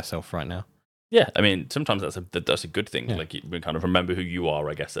by herself right now. Yeah, I mean, sometimes that's a good thing. Yeah. Like, you kind of remember who you are,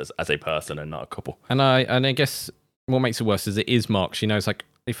 I guess, as a person and not a couple. And I guess what makes it worse is it is Mark. She knows, like,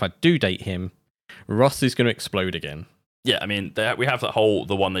 if I do date him, Ross is going to explode again. Yeah, I mean, we have that whole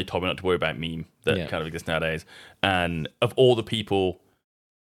the one they told me not to worry about meme that kind of exists nowadays. And of all the people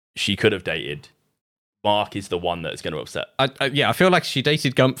she could have dated, Mark is the one that's going to upset. I feel like if she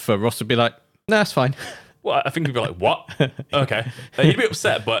dated Gunther, Ross would be like, nah, that's fine. Well, I think he'd be like, what? Okay. He'd be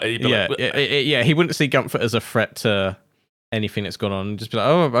upset, but he'd be like... he wouldn't see Gunther as a threat to anything that's gone on. And just be like,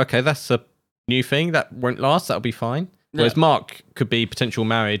 oh, okay, that's a new thing. That won't last. That'll be fine. Whereas Mark could be potential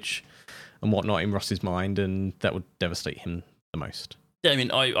marriage and whatnot in Ross's mind, and that would devastate him the most. Yeah, I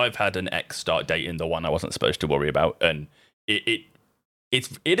mean, I've had an ex start dating the one I wasn't supposed to worry about, and it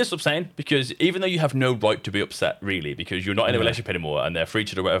is upsetting, because even though you have no right to be upset, really, because you're not in a relationship anymore and they're free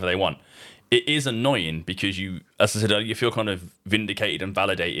to do whatever they want, it is annoying because you, as I said, you feel kind of vindicated and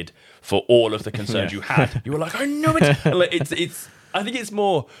validated for all of the concerns you had. You were like, I know it. Like, it's. I think it's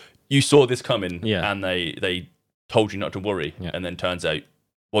more you saw this coming, and they told you not to worry, and then turns out,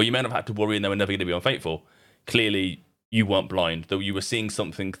 well, you may have had to worry and they were never going to be unfaithful. Clearly, you weren't blind, though you were seeing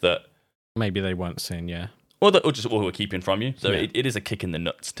something that maybe they weren't seeing, or just were keeping from you. So it is a kick in the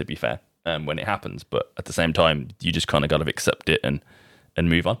nuts, to be fair, when it happens. But at the same time, you just kind of got to accept it and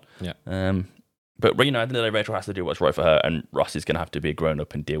move on. Yeah. But at the end of the day, Rachel has to do what's right for her, and Ross is going to have to be a grown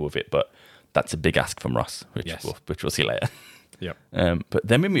up and deal with it. But that's a big ask from Ross, which we'll see later. Yep. But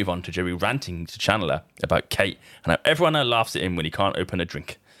then we move on to Joey ranting to Chandler about Kate, and everyone now laughs at him when he can't open a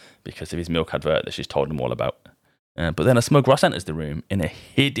drink because of his milk advert that she's told him all about. But then a smug Ross enters the room in a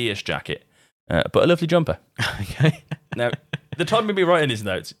hideous jacket, but a lovely jumper. Okay. Now, the time we'll be writing his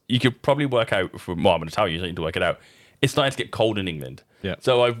notes, you could probably work out from what I'm going to tell you, so you need to work it out. It's starting to get cold in England. Yeah.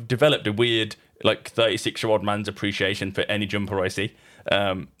 So I've developed a weird, 36-year-old man's appreciation for any jumper I see.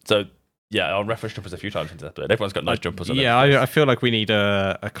 I'll reference jumpers a few times into that episode. Everyone's got nice jumpers on. Yeah, I feel like we need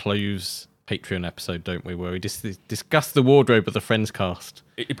a clothes Patreon episode, don't we, where we discuss the wardrobe of the Friends cast.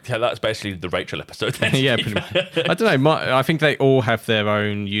 That's basically the Rachel episode then. Yeah, pretty much. I don't know. I think they all have their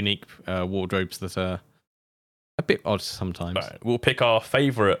own unique wardrobes that are a bit odd sometimes. Right. We'll pick our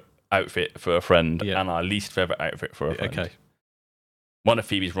favourite outfit for a friend and our least favourite outfit for a friend. Okay. One of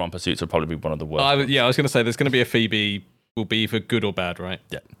Phoebe's romper suits will probably be one of the worst. I was going to say there's going to be a Phoebe will be either good or bad, right?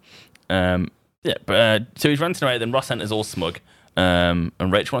 Yeah. So he's ranting away. Then Ross enters all smug, and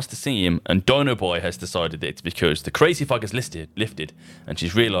Rachel wants to see him. And Dino Boy has decided that it's because the crazy fog has lifted, and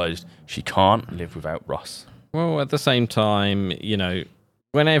she's realised she can't live without Ross. Well, at the same time,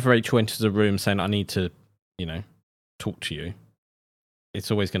 whenever Rachel enters a room saying, I need to, talk to you, it's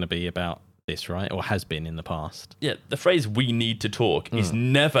always going to be about this, right? Or has been in the past. Yeah, the phrase "we need to talk" is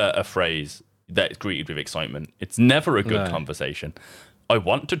never a phrase that's greeted with excitement. It's never a good conversation. I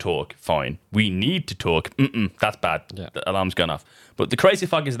want to talk, fine. We need to talk, that's bad. Yeah. The alarm's gone off. But the crazy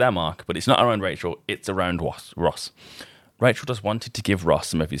fog is there, Mark, but it's not around Rachel, it's around Ross. Rachel just wanted to give Ross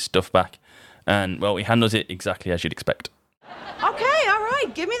some of his stuff back, and, well, he handles it exactly as you'd expect. Okay, all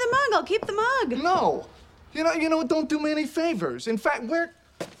right. Give me the mug. I'll keep the mug. No. You know, don't do me any favors. In fact,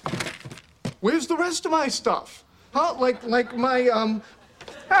 where's the rest of my stuff? Huh? Like my,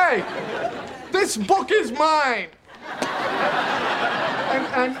 hey! This book is mine!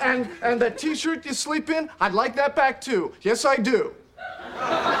 And that T-shirt you sleep in, I'd like that back too. Yes, I do.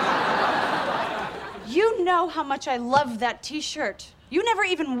 You know how much I love that T-shirt. You never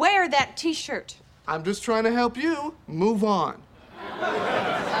even wear that T-shirt. I'm just trying to help you move on.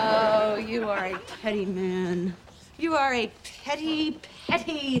 Oh, you are a petty man. You are a petty,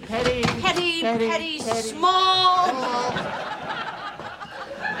 small...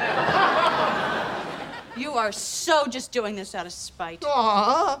 You are so just doing this out of spite.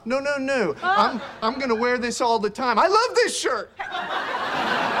 Aw, no. I'm gonna wear this all the time. I love this shirt.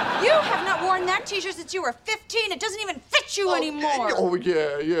 You have not worn that T-shirt since you were 15. It doesn't even fit you anymore. Oh,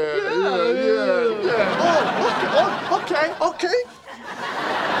 yeah. Oh, okay.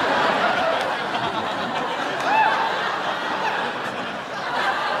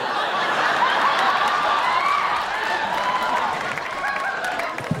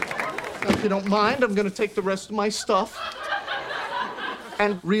 If you don't mind, I'm gonna take the rest of my stuff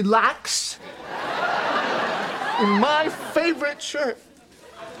and relax in my favorite shirt.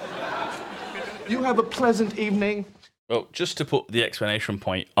 You have a pleasant evening. Well, just to put the explanation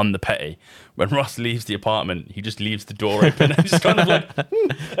point on the petty, when Ross leaves the apartment, he just leaves the door open and just kind of like,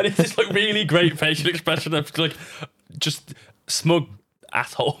 and it's this like really great facial expression of like just smug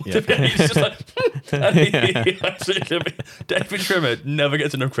asshole. Yeah. He's just like, and he absolutely, David Schwimmer never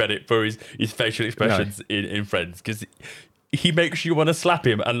gets enough credit for his facial expressions in Friends, because he makes you want to slap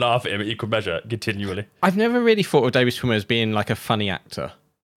him and laugh at him at equal measure continually. I've never really thought of David Schwimmer as being like a funny actor.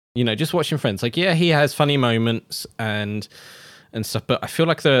 Just watching Friends, like, yeah, he has funny moments and stuff, but I feel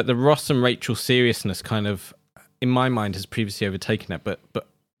like the Ross and Rachel seriousness kind of, in my mind, has previously overtaken it. But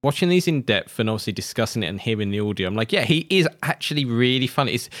watching these in depth and obviously discussing it and hearing the audio, I'm like, yeah, he is actually really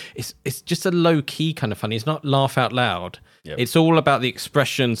funny. It's just a low key kind of funny. It's not laugh out loud. Yep. It's all about the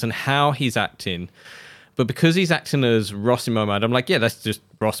expressions and how he's acting. But because he's acting as Ross in my mind, I'm like, yeah, that's just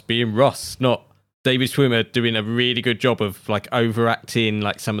Ross being Ross, not David Schwimmer doing a really good job of like overacting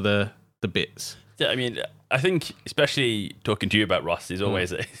like some of the bits. Yeah, I mean, I think especially talking to you about Ross is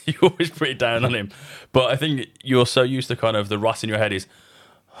always you're always pretty down on him. But I think you're so used to kind of the Ross in your head is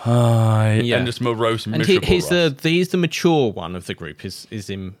hi, and just morose and miserable. He's the mature one of the group. Is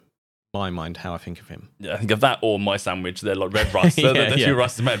in my mind how I think of him. Yeah, I think of that or My Sandwich. They're like Red Ross. They're two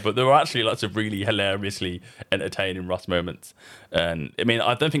Ross men, but there were actually lots of really hilariously entertaining Ross moments. And I mean,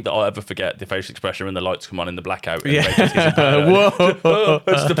 I don't think that I'll ever forget the facial expression when the lights come on in the blackout. And whoa!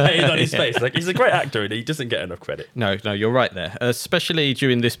 Just the pain on his face. Like, he's a great actor and he doesn't get enough credit. No, you're right there. Especially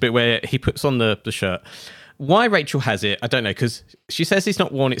during this bit where he puts on the shirt. Why Rachel has it, I don't know, because she says he's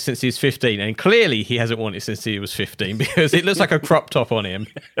not worn it since he was 15, and clearly he hasn't worn it since he was 15 because it looks like a crop top on him,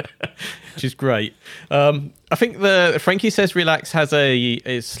 which is great. I think the Frankie Says Relax has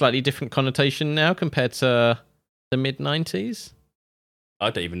a slightly different connotation now compared to the mid-90s.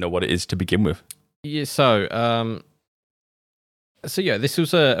 I don't even know what it is to begin with. Yeah, so this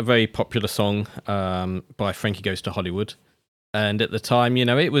was a very popular song by Frankie Goes to Hollywood, and at the time,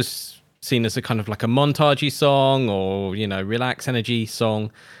 it was seen as a kind of like a montagey song or, relax energy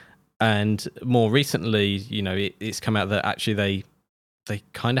song. And more recently, it's come out that actually they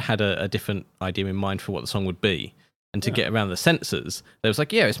kind of had a different idea in mind for what the song would be. And to get around the censors, they was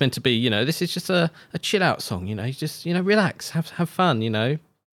like, yeah, it's meant to be, this is just a chill out song, just, relax, have fun,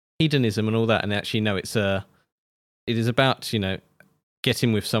 hedonism and all that. And actually, no, it is about,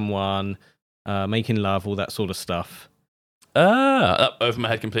 getting with someone, making love, all that sort of stuff. That over my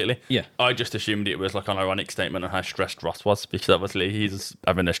head completely. Yeah. I just assumed it was like an ironic statement on how stressed Ross was, because obviously he's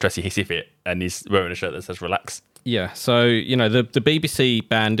having a stressy hissy fit and he's wearing a shirt that says relax. Yeah, so, the BBC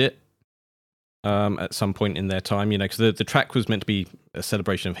banned it at some point in their time, because the track was meant to be a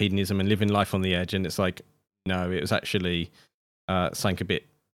celebration of hedonism and living life on the edge, and it's like, no, it was actually something a bit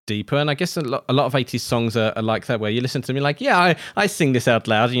deeper. And I guess a lot of 80s songs are like that, where you listen to them, you're like, yeah, I sing this out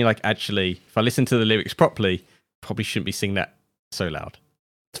loud, and you're like, actually, if I listen to the lyrics properly, probably shouldn't be singing that so loud.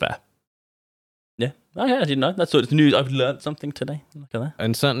 It's fair. Yeah, okay, I didn't know. That's sort of news. I've learned something today. Look at that.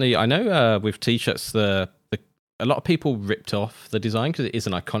 And certainly, I know with t-shirts, a lot of people ripped off the design because it is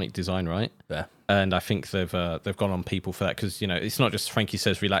an iconic design, right? Yeah. And I think they've gone on people for that because it's not just Frankie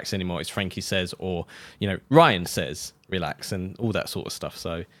says relax anymore. It's Frankie says or Ryan says relax and all that sort of stuff.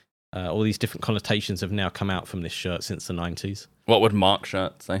 So all these different connotations have now come out from this shirt since the 90s. What would Mark's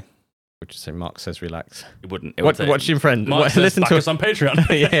shirt say? Would you say Mark says relax? It wouldn't. It would say, watching Friends. Listen to us on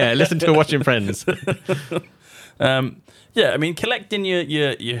Patreon. Yeah, listen to Watching Friends. Yeah, I mean, collecting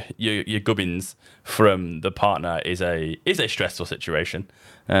your gubbins from the partner is a stressful situation.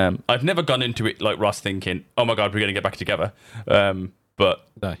 I've never gone into it like Ross thinking, "Oh my God, we're going to get back together." But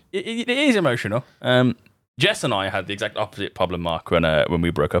No. it is emotional. Jess and I had the exact opposite problem, Mark, when we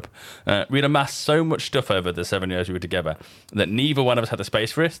broke up. We'd amassed so much stuff over the 7 years we were together that neither one of us had the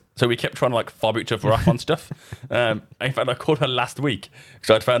space for it. So we kept trying to fob each other off on stuff. In fact, I called her last week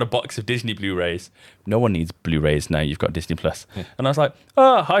because I'd found a box of Disney Blu-rays. No one needs Blu-rays now. You've got Disney Plus. Yeah. And I was like,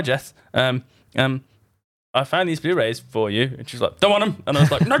 "Oh, hi, Jess. I found these Blu-rays for you." And she's like, "Don't want them." And I was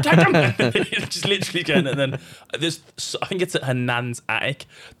like, "No, take them." Just literally going. And then I think it's at her nan's attic.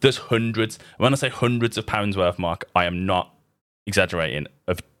 There's hundreds. When I say hundreds of pounds worth, Mark, I am not exaggerating,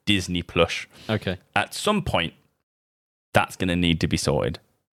 of Disney plush. Okay. At some point, that's going to need to be sorted.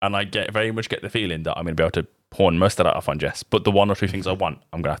 And I very much get the feeling that I'm going to be able to pawn most of that off on Jess. But the one or two things I want,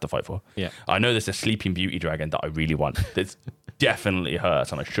 I'm going to have to fight for. Yeah. I know there's a Sleeping Beauty dragon that I really want. That's definitely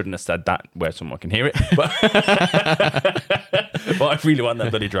hers, and I shouldn't have said that where someone can hear it. But, but I really want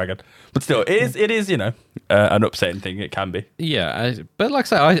that bloody dragon. But still, it is an upsetting thing. It can be. Yeah, but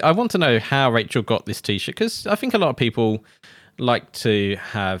like I say, I want to know how Rachel got this t-shirt, because I think a lot of people like to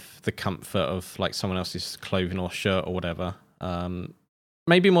have the comfort of someone else's clothing or shirt or whatever.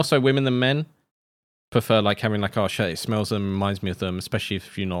 Maybe more so women than men prefer having a shirt. It smells them, reminds me of them, especially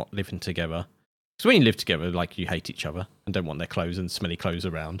if you're not living together. Because when you live together, you hate each other and don't want their clothes and smelly clothes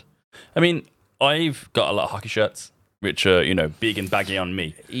around. I mean, I've got a lot of hockey shirts, which are, big and baggy on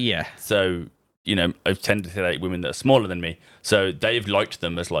me. Yeah. So, I've tended to date women that are smaller than me. So they've liked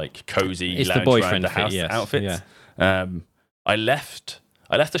them as cozy, it's lounge the boyfriend around the house outfits. Yeah. I left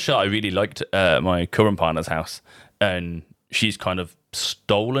a shirt I really liked at my current partner's house, and she's kind of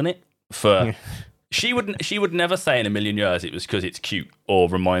stolen it for... She would never say in a million years it was because it's cute or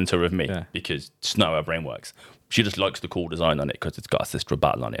reminds her of me, because it's not how her brain works. She just likes the cool design on it because it's got a Sister of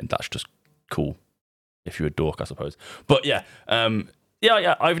Battle on it, and that's just cool. If you're a dork, I suppose. But yeah,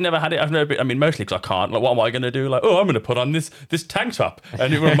 I've never had it. I've never been, mostly because I can't. What am I going to do? I'm going to put on this tank top,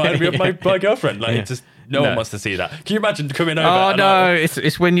 and it reminds me of my girlfriend. It's just no one wants to see that. Can you imagine coming over? Oh no,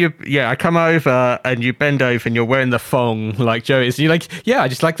 it's when I come over and you bend over and you're wearing the thong like Joe is. And you're like, yeah, I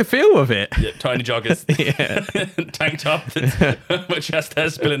just like the feel of it. Yeah, tiny joggers, tank top, my chest hair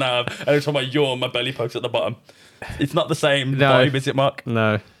spilling out. Every time I yawn, my belly pokes at the bottom. It's not the same vibe, is it, Mark?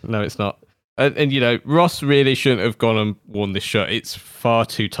 No, it's not. And Ross really shouldn't have gone and worn this shirt. It's far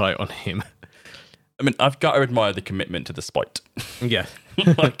too tight on him. I've got to admire the commitment to the spite. Yeah.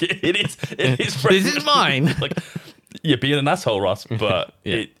 It is. This is mine. You're being an asshole, Ross, but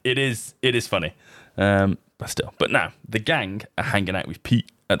it is funny. But still. But now, the gang are hanging out with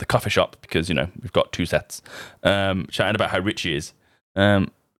Pete at the coffee shop because, we've got two sets, chatting about how rich he is.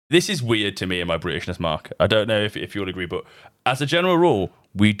 This is weird to me in my Britishness, Mark. I don't know if you'll agree, but as a general rule,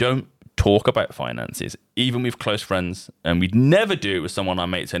 we don't talk about finances, even with close friends, and we'd never do it with someone our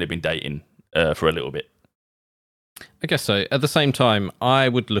mates only been dating for a little bit. I guess so. At the same time, I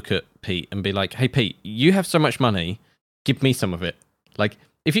would look at Pete and be like, "Hey, Pete, you have so much money. Give me some of it.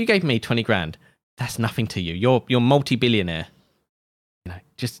 If you gave me 20 grand, that's nothing to you. You're multi-billionaire.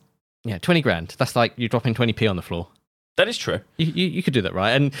 20 grand. That's like you dropping 20p on the floor." That is true. You could do that,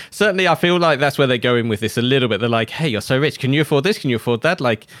 right? And certainly, I feel like that's where they're going with this a little bit. They're like, "Hey, you're so rich. Can you afford this? Can you afford that?"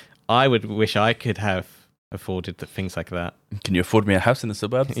 I would wish I could have afforded things like that. Can you afford me a house in the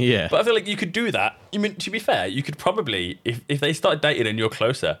suburbs? Yeah. But I feel like you could do that. To be fair, you could probably, if they started dating and you're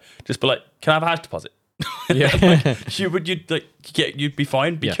closer, just be like, "Can I have a house deposit?" Yeah. You'd be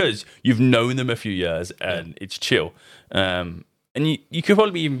fine because you've known them a few years and it's chill. And you could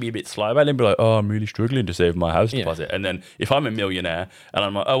probably even be a bit sly about it and be like, "Oh, I'm really struggling to save my house deposit." And then if I'm a millionaire and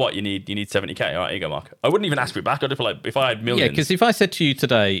I'm like, "Oh, what, you need 70k? All right, here you go, Mark." I wouldn't even ask for it back. I'd just be like, if I had millions. Yeah, because if I said to you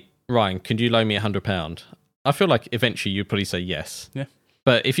today, "Ryan, can you loan me £100?" I feel like eventually you'd probably say yes. Yeah.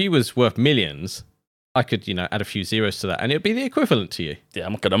 But if you was worth millions, I could, add a few zeros to that, and it'd be the equivalent to you. Yeah,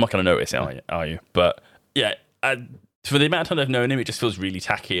 I'm not gonna notice it, are you? But yeah, for the amount of time I've known him, it just feels really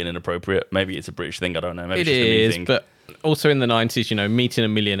tacky and inappropriate. Maybe it's a British thing. I don't know. Maybe It it's just a me is, thing. but also in the 90s, meeting a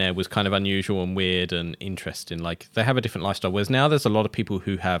millionaire was kind of unusual and weird and interesting. Like, they have a different lifestyle. Whereas now there's a lot of people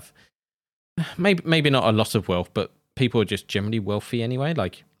who have maybe not a lot of wealth, but people are just generally wealthy anyway.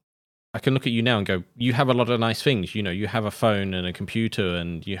 Like, I can look at you now and go, you have a lot of nice things. You have a phone and a computer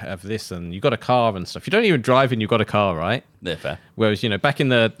and you have this and you got a car and stuff. You don't even drive and you've got a car, right? Yeah, fair. Whereas, back in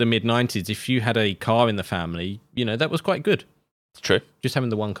the mid 90s, if you had a car in the family, that was quite good. It's true. Just having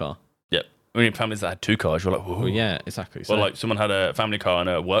the one car. Yeah. I mean, families that had 2 cars, you're like, whoa. Well, yeah, exactly. Well, like someone had a family car and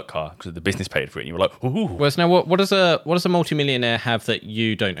a work car because the business paid for it, and you were like, ooh. Whereas now, what does a multimillionaire have that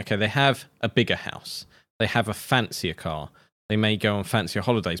you don't? Okay, they have a bigger house, they have a fancier car, they may go on fancier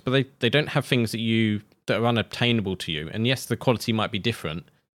holidays, but they don't have things that are unobtainable to you. And yes, the quality might be different,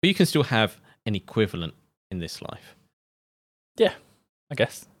 but you can still have an equivalent in this life. Yeah, I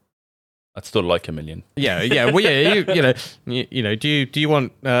guess. I'd still like $1 million. Yeah. Well, yeah. Do you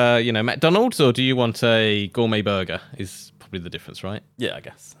want McDonald's or do you want a gourmet burger? Is probably the difference, right? Yeah, I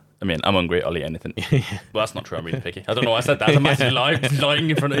guess. I mean, I'm hungry. I'll eat anything. Well, that's not true. I'm really picky. I don't know why I said that. That's a massive lie, lying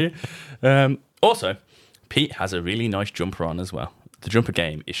in front of you. Also, Pete has a really nice jumper on as well. The jumper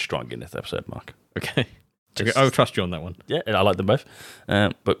game is strong in this episode, Mark. Okay. I'll trust you on that one. Yeah, I like them both.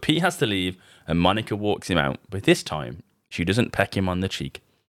 But Pete has to leave, and Monica walks him out. But this time, she doesn't peck him on the cheek.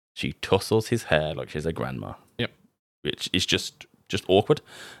 She tussles his hair like she's a grandma. Yep. Which is just awkward.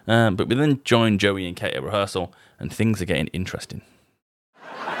 But we then join Joey and Kate at rehearsal, and things are getting interesting.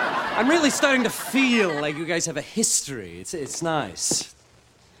 I'm really starting to feel like you guys have a history. It's nice.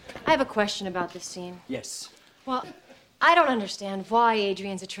 I have a question about this scene. Yes. Well, I don't understand why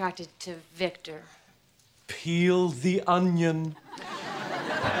Adrian's attracted to Victor. Peel the onion.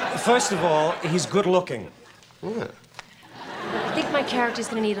 First of all, he's good looking. Yeah. I think my character's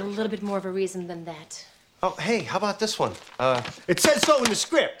gonna need a little bit more of a reason than that. Oh, hey, how about this one? It says so in the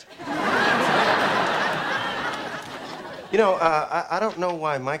script. I don't know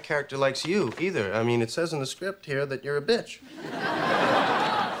why my character likes you either. I mean, it says in the script here that you're a bitch.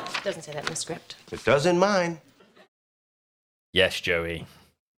 It doesn't say that in the script. It does in mine. Yes, Joey.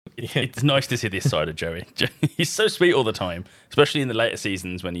 It's nice to see this side of Joey. He's so sweet all the time, especially in the later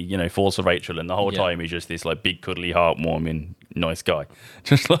seasons when he, falls for Rachel, and the whole time he's just this like big, cuddly, heartwarming, nice guy.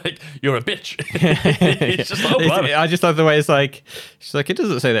 Just like, you're a bitch. It's just like, I just love the way it's like, she's like, it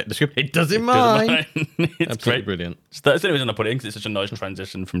doesn't say that in the script. It does in mine. It's absolutely great. Brilliant. So that's the only reason I put it in, because it's such a nice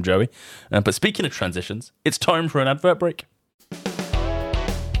transition from Joey. But speaking of transitions, it's time for an advert break.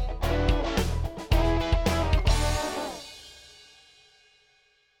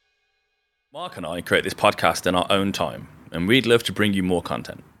 Mark and I create this podcast in our own time, and we'd love to bring you more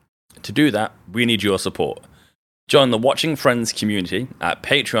content. To do that, we need your support. Join the Watching Friends community at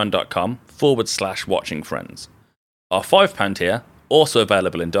patreon.com/Watching Friends. Our £5 tier, also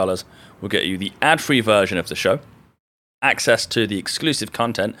available in dollars, will get you the ad-free version of the show, access to the exclusive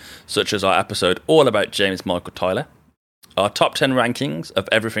content, such as our episode all about James Michael Tyler, our top 10 rankings of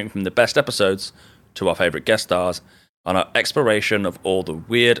everything from the best episodes to our favourite guest stars, and our exploration of all the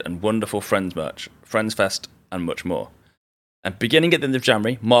weird and wonderful Friends merch, Friends Fest, and much more. And beginning at the end of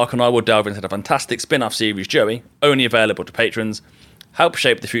January, Mark and I will delve into the fantastic spin-off series Joey, only available to patrons, help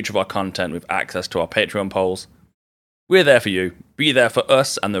shape the future of our content with access to our Patreon polls. We're there for you. Be there for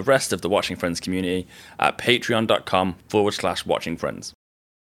us and the rest of the Watching Friends community at patreon.com/Watching Friends.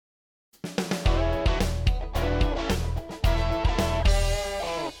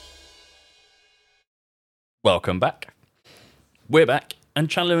 Welcome back. We're back, and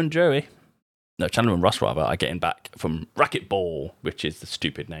Chandler and Ross rather, are getting back from racquetball, which is the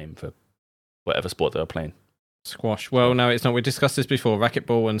stupid name for whatever sport they were playing. Squash. Well, no, it's not. We discussed this before.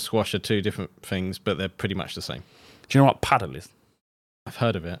 Racquetball and squash are two different things, but they're pretty much the same. Do you know what paddle is? I've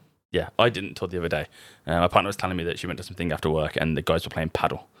heard of it. Yeah, I didn't until the other day. My partner was telling me that she went to something after work, and the guys were playing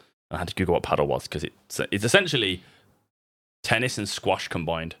paddle. I had to Google what paddle was, because it's essentially tennis and squash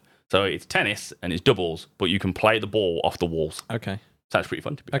combined. So it's tennis and it's doubles, but you can play the ball off the walls. Okay. Sounds pretty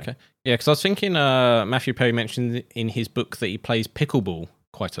fun to be fair. Okay. Yeah, because I was thinking Matthew Perry mentioned in his book that he plays pickleball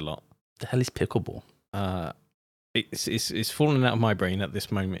quite a lot. The hell is pickleball? It's fallen out of my brain at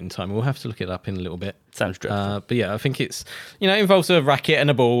this moment in time. We'll have to look it up in a little bit. Sounds dreadful. But yeah, I think it's, it involves a racket and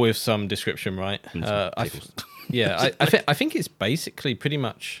a ball with some description, right? I think it's basically pretty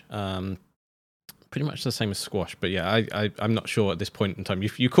much the same as squash. But yeah, I'm not sure at this point in time.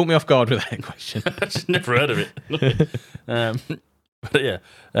 You caught me off guard with that question. I just never heard of it. But yeah,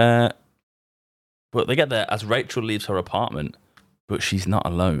 but they get there as Rachel leaves her apartment. But she's not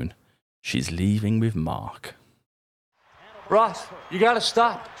alone. She's leaving with Mark. Ross, you gotta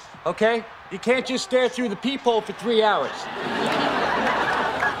stop, okay? You can't just stare through the peephole for 3 hours.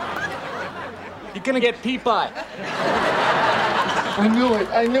 You're gonna get peep-eye. I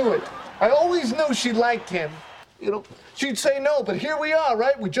knew it. I always knew she liked him. You know, she'd say no, but here we are,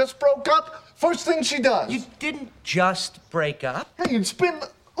 right? We just broke up. First thing she does. You didn't just break up. Hey, it's been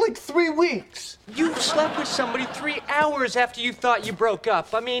like 3 weeks. You slept with somebody 3 hours after you thought you broke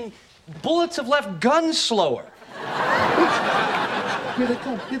up. I mean, bullets have left guns slower. Here they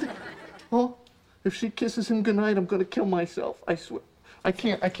come. Oh, if she kisses him goodnight, I'm gonna kill myself. I swear. I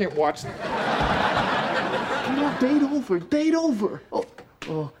can't watch that. You know, date over.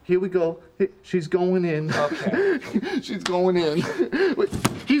 Oh, here we go. She's going in. Okay. She's going in. Wait,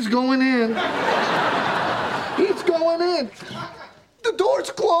 he's going in. He's going in. The door's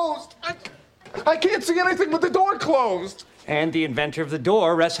closed. I can't see anything but the door closed. And the inventor of the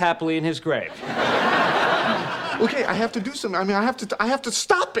door rests happily in his grave. Okay, I have to do something. I mean, I have to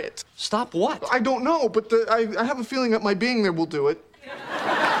stop it. Stop what? I don't know, but I have a feeling that my being there will do it.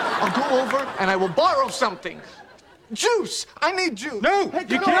 I'll go over and I will borrow something. Juice! I need juice. No, hey,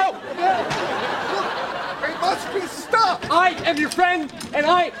 you can't. Look, it must be stopped. I am your friend, and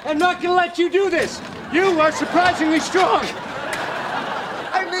I am not gonna let you do this. You are surprisingly strong.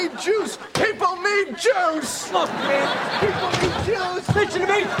 I need juice. People need juice. Look, man. People need juice. Listen to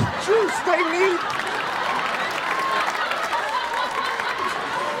me. Juice they need.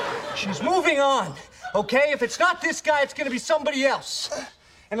 She's moving on, okay? If it's not this guy, it's gonna be somebody else.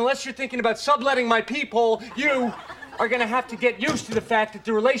 And unless you're thinking about subletting my peephole, you are gonna have to get used to the fact that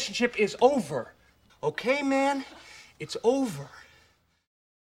the relationship is over. Okay, man? It's over.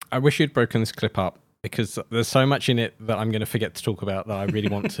 I wish you'd broken this clip up because there's so much in it that I'm going to forget to talk about that I really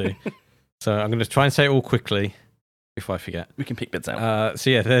want to. So I'm going to try and say it all quickly before I forget. We can pick bits out. So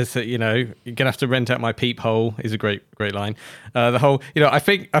yeah, there's you're gonna have to rent out my peephole is a great line. The whole I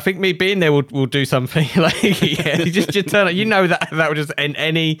think me being there will do something. Like yeah, you just turn up. You know that would just end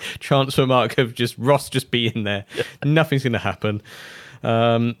any chance for Mark of just Ross just being there. Yeah. Nothing's gonna happen.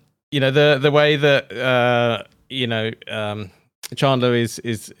 The way that Chandler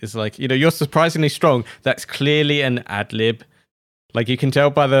is like you're surprisingly strong. That's clearly an ad lib. Like you can tell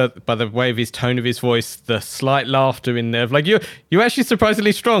by the way of his tone of his voice, the slight laughter in there. Like you're actually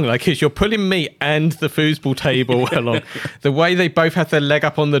surprisingly strong. Like you're pulling me and the foosball table along. The way they both have their leg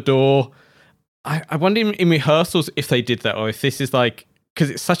up on the door. I wonder in rehearsals if they did that or if this is like because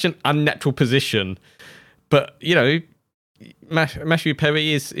it's such an unnatural position. But Matthew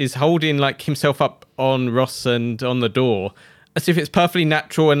Perry is holding like himself up on Ross and on the door as if it's perfectly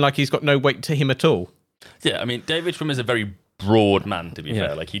natural and like he's got no weight to him at all. Yeah, I mean David Schwimmer is a very broad man, to be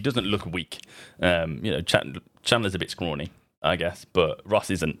fair. Like he doesn't look weak. Chandler's a bit scrawny, I guess, but Ross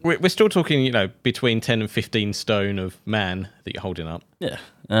isn't. We're still talking, between 10 and 15 stone of man that you're holding up. Yeah.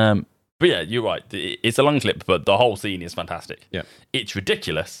 But yeah, you're right. It's a long clip, but the whole scene is fantastic. Yeah. It's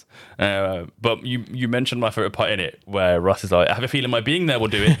ridiculous. But you mentioned my favorite part in it, where Ross is like, I have a feeling my being there will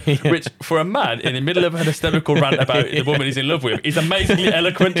do it. Yeah. Which, for a man in the middle of an hysterical rant about the woman he's in love with, is amazingly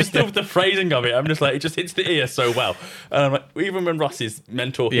eloquent. Just the phrasing of it. I'm just like, it just hits the ear so well. Even when Ross is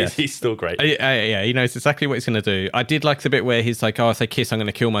mentor, he's still great. Yeah, he knows exactly what he's going to do. I did like the bit where he's like, if they kiss, I'm going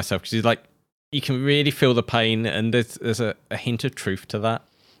to kill myself. Because he's like, you can really feel the pain, and there's a hint of truth to that.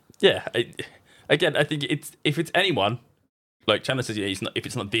 Yeah, again, I think if it's anyone, like Chandler says, if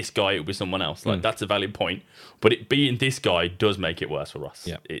it's not this guy, it'll be someone else. Like that's a valid point. But it being this guy does make it worse for Ross.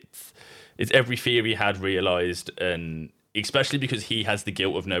 Yeah. It's every fear he had realised, and especially because he has the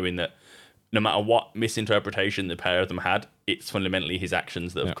guilt of knowing that no matter what misinterpretation the pair of them had, it's fundamentally his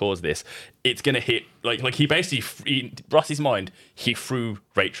actions that have caused this. It's going to hit, like he basically, Ross's mind, he threw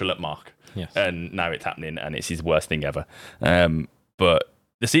Rachel at Mark. Yes. And now it's happening, and it's his worst thing ever. But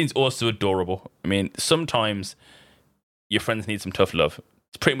the scene's also adorable. I mean, sometimes your friends need some tough love.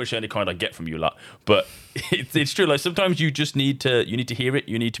 It's pretty much the only kind I get from you lot. But it's true. Like sometimes you just need to hear it.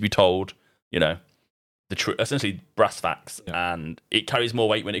 You need to be told, the truth, essentially brass facts, and it carries more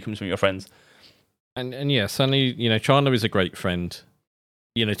weight when it comes from your friends. And yeah, suddenly Chandler is a great friend,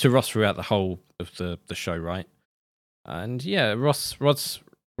 to Ross throughout the whole of the show, right? And yeah, Ross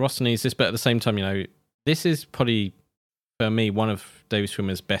needs this, but at the same time, this is probably for me one of David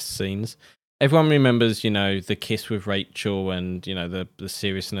Schwimmer's best scenes. Everyone remembers, the kiss with Rachel and the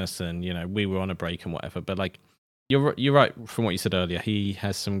seriousness and we were on a break and whatever. But like you're right from what you said earlier. He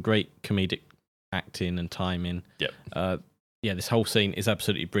has some great comedic acting and timing. Yep. This whole scene is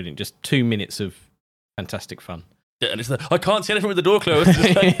absolutely brilliant. Just 2 minutes of fantastic fun. And it's like, I can't see anything with the door closed.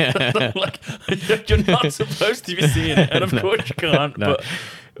 It's like, you're not supposed to be seeing it, and of course you can't. No. But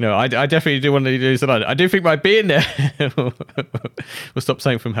No, I definitely do want to do something. I do think my being there will stop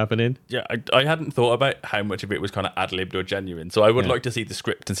something from happening. Yeah, I hadn't thought about how much of it was kind of ad-libbed or genuine. So I would like to see the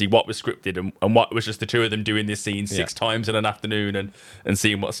script and see what was scripted and what was just the two of them doing this scene 6 times in an afternoon and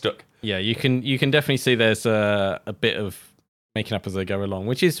seeing what stuck. Yeah, you can definitely see there's a bit of making up as they go along,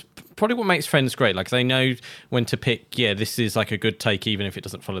 which is probably what makes Friends great. Like they know when to pick, this is like a good take even if it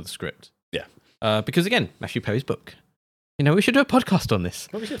doesn't follow the script. Yeah. Because again, Matthew Perry's book. We should do a podcast on this.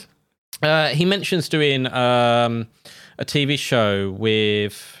 Well, we should. He mentions doing a TV show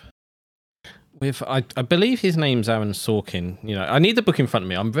with I believe his name's Aaron Sorkin. I need the book in front of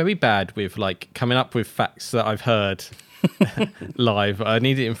me. I'm very bad with like coming up with facts that I've heard live. I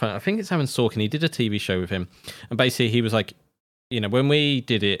need it in front. I think it's Aaron Sorkin. He did a TV show with him, and basically he was like, when we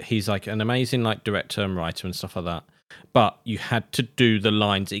did it, he's like an amazing like director and writer and stuff like that. But you had to do the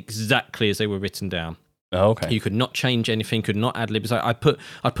lines exactly as they were written down. Oh, okay. You could not change anything, could not ad lib. It's like I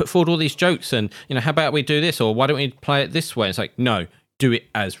put forward all these jokes, and how about we do this, or why don't we play it this way? It's like, no, do it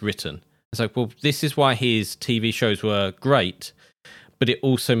as written. It's like, well, this is why his TV shows were great, but it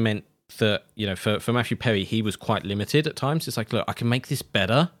also meant that for Matthew Perry, he was quite limited at times. It's like, look, I can make this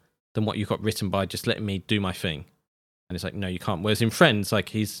better than what you got written by just letting me do my thing, and it's like, no, you can't. Whereas in Friends, like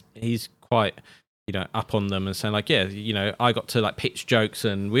he's quite up on them and saying like, I got to like pitch jokes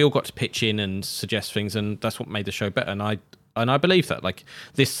and we all got to pitch in and suggest things, and that's what made the show better. And I believe that like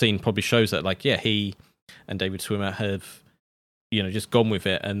this scene probably shows that like, he and David Schwimmer have, just gone with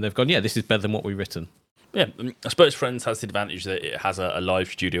it and they've gone, this is better than what we've written. Yeah, I suppose Friends has the advantage that it has a live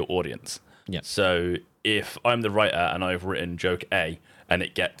studio audience. Yeah. So if I'm the writer and I've written joke A and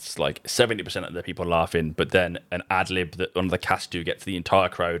it gets like 70% of the people laughing, but then an ad lib that one of the cast do gets the entire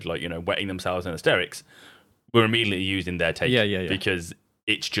crowd like wetting themselves in hysterics, we're immediately using their take. Yeah. Because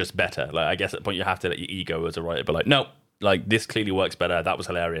it's just better. Like I guess at the point you have to let your ego as a writer be like, no, like this clearly works better. That was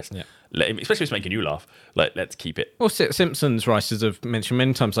hilarious. Yeah. Especially if it's making you laugh. Like let's keep it. Well, Simpsons writers have mentioned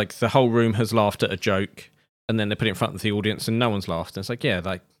many times like the whole room has laughed at a joke, and then they put it in front of the audience and no one's laughed. And it's like,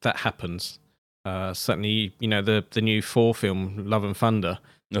 like that happens. Certainly, the new 4 film, Love and Thunder.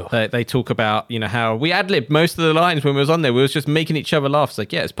 They talk about how we ad-libbed most of the lines when we was on there. We was just making each other laugh. It's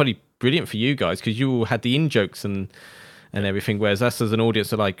like, it's probably brilliant for you guys because you all had the in-jokes and everything, whereas us as an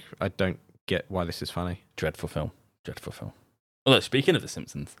audience are like, I don't get why this is funny. Dreadful film. Although speaking of The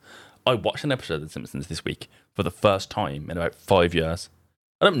Simpsons, I watched an episode of The Simpsons this week for the first time in about 5 years.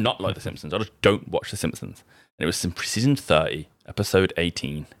 I don't not like The Simpsons. I just don't watch The Simpsons. And it was season 30, episode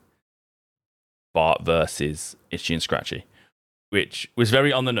 18. Bart versus Itchy and Scratchy, which was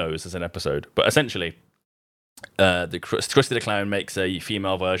very on the nose as an episode. But essentially, Krusty the Clown makes a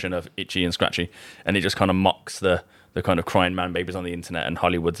female version of Itchy and Scratchy, and he just kind of mocks the kind of crying man babies on the internet and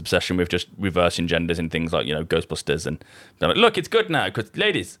Hollywood's obsession with just reversing genders in things like, Ghostbusters. And they're like, look, it's good now, because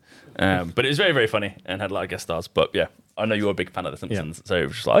ladies. But it was very, very funny and had a lot of guest stars. But yeah, I know you're a big fan of The Simpsons. So it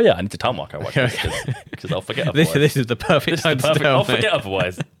was just like, I need to tell Mark I watch it because I'll forget otherwise. This is the perfect time to tell I'll forget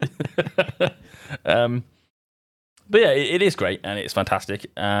otherwise. But yeah, it is great and it's fantastic.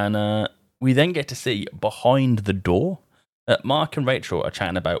 And we then get to see behind the door Mark and Rachel are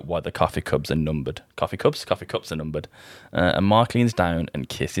chatting about why the coffee cups are numbered. Coffee cups are numbered. And Mark leans down and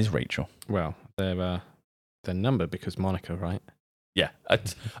kisses Rachel. Well, they're numbered because Monica, right? Yeah. I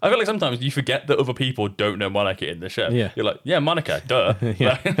feel like sometimes you forget that other people don't know Monica in the show. Yeah. You're like, yeah, Monica, duh.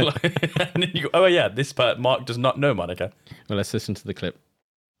 Yeah. And then you go, oh yeah, this part, Mark does not know Monica. Well, let's listen to the clip.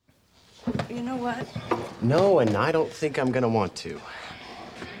 You know what? No, and I don't think I'm gonna want to.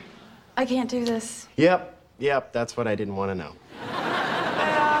 I can't do this. Yep, that's what I didn't want to know.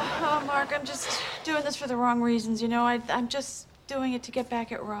 Oh, Mark, I'm just doing this for the wrong reasons, I'm just doing it to get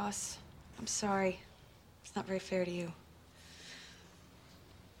back at Ross. I'm sorry. It's not very fair to you.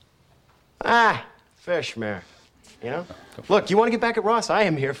 Fair schmear. Look, you want to get back at Ross? I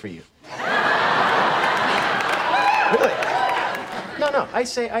am here for you. Really? No, I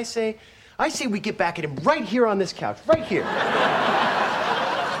say we get back at him right here on this couch, right here.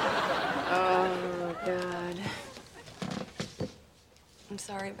 Oh, God. I'm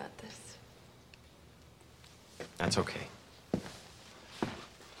sorry about this. That's okay.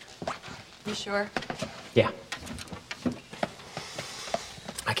 You sure? Yeah.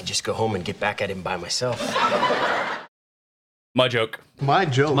 I can just go home and get back at him by myself. My joke. My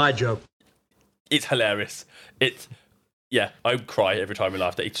joke. It's hilarious. I cry every time we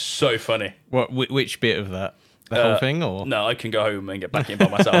laugh. It's so funny. What? Which bit of that? whole thing, or no, I can go home and get back in by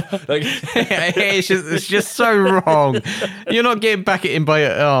myself. Like, it's just so wrong. You're not getting back in by.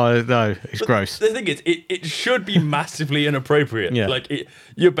 Oh no, it's gross. The thing is, it should be massively inappropriate. Yeah. Like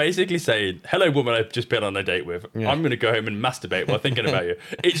you're basically saying, "Hello, woman, I've just been on a date with. Yeah. I'm going to go home and masturbate while thinking about you."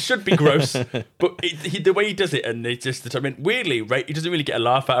 It should be gross, but the way he does it, and it's just. I mean, weirdly, he doesn't really get a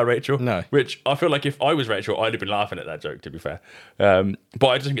laugh out of Rachel. No. Which I feel like if I was Rachel, I'd have been laughing at that joke. To be fair, but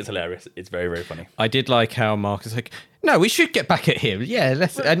I just think it's hilarious. It's very, very funny. I did like how Mark is like, no, we should get back at him. Yeah,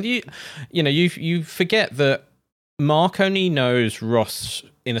 let's. And you forget that Mark only knows Ross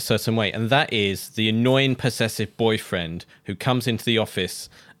in a certain way, and that is the annoying, possessive boyfriend who comes into the office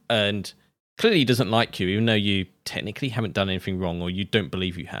and clearly doesn't like you, even though you technically haven't done anything wrong or you don't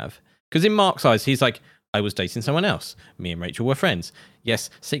believe you have. Because in Mark's eyes, he's like, I was dating someone else. Me and Rachel were friends. Yes,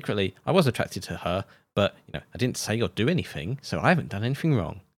 secretly, I was attracted to her, but I didn't say or do anything, so I haven't done anything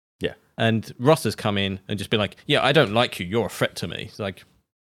wrong. Yeah. And Ross has come in and just been like, yeah, I don't like you. You're a threat to me. It's like,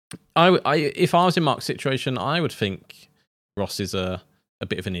 if I was in Mark's situation, I would think Ross is a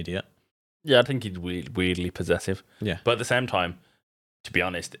bit of an idiot. Yeah, I think he's weirdly possessive. Yeah. But at the same time, to be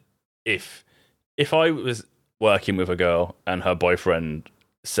honest, if I was working with a girl and her boyfriend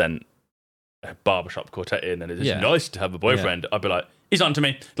sent a barbershop quartet in and it's just nice to have a boyfriend, I'd be like, he's on to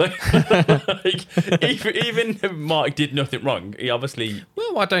me. Like even if Mark did nothing wrong, he obviously.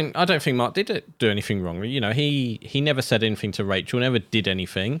 Well, I don't think Mark did do anything wrong. He never said anything to Rachel, never did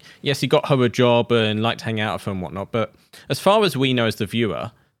anything. Yes, he got her a job and liked to hang out with her and whatnot. But as far as we know as the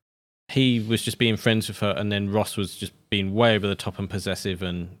viewer, he was just being friends with her, and then Ross was just being way over the top and possessive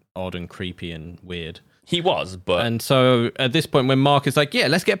and odd and creepy and weird. He was, but and so at this point, when Mark is like, "Yeah,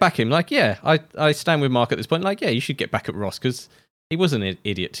 let's get back at him," like, "Yeah, I stand with Mark at this point." Like, "Yeah, you should get back at Ross because he was an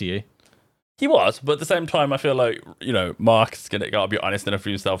idiot to you." He was, but at the same time, I feel like Mark's gotta be honest enough for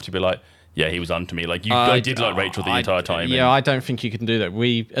himself to be like, "Yeah, he was on to me." Like I did like Rachel the entire time. Yeah, I don't think you can do that.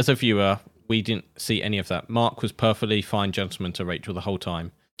 We, as a viewer, we didn't see any of that. Mark was perfectly fine gentleman to Rachel the whole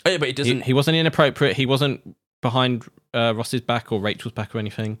time. Oh, yeah, but it doesn't. He wasn't inappropriate. He wasn't behind Ross's back or Rachel's back or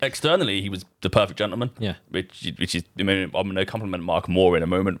anything. Externally, he was the perfect gentleman. Yeah, which is, I mean, I'm going to compliment Mark more in a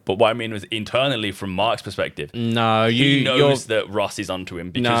moment. But what I mean was internally, from Mark's perspective, no, he knows that Ross is onto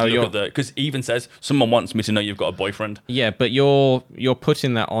him because he even says, "Someone wants me to know you've got a boyfriend." Yeah, but you're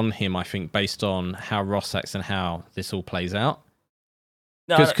putting that on him, I think, based on how Ross acts and how this all plays out.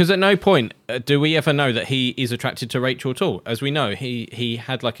 Because at no point do we ever know that he is attracted to Rachel at all. As we know, he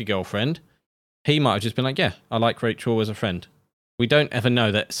had like a girlfriend. He might have just been like, yeah, I like Rachel as a friend. We don't ever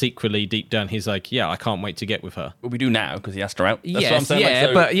know that secretly, deep down, he's like, yeah, I can't wait to get with her. Well, we do now because he asked her out. That's yes, what I'm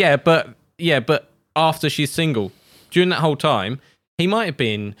saying. but after she's single, during that whole time, he might have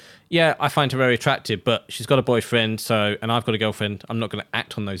been, yeah, I find her very attractive, but she's got a boyfriend, and I've got a girlfriend. I'm not going to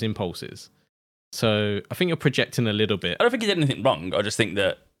act on those impulses. So I think you're projecting a little bit. I don't think he did anything wrong. I just think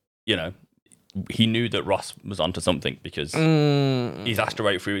that, he knew that Ross was onto something because he's asked her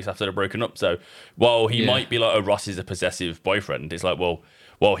out 3 weeks after they're broken up. So while he might be like, oh, Ross is a possessive boyfriend, it's like, well,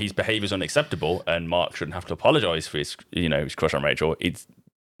 his behaviour is unacceptable and Mark shouldn't have to apologise for his crush on Rachel.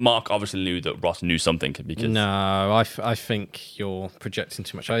 Mark obviously knew that Ross knew something because... No, I think you're projecting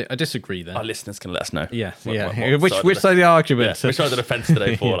too much. I disagree there. Our listeners can let us know. Yeah, Which side of the argument? Yeah, which side of the fence do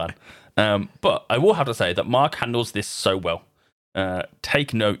they fall on? But I will have to say that Mark handles this so well.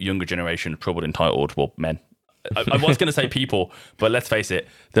 Take note, younger generation, troubled, entitled, men. I was going to say people, but let's face it,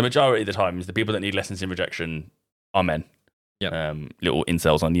 the majority of the times, the people that need lessons in rejection are men. Yeah. Little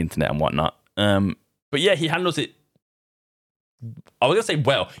incels on the internet and whatnot. But yeah, he handles it. I was going to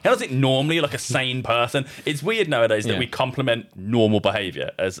say, he handles it normally like a sane person. It's weird nowadays that we compliment normal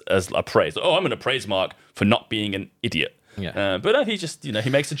behavior as a praise. Oh, I'm going to praise Mark for not being an idiot. Yeah. But no, he just, he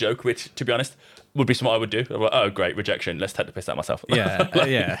makes a joke, which, to be honest, would be something I would do. I'm like, oh, great, rejection. Let's take the piss out myself.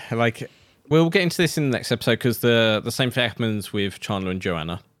 Yeah, Like, we'll get into this in the next episode because the same thing happens with Chandler and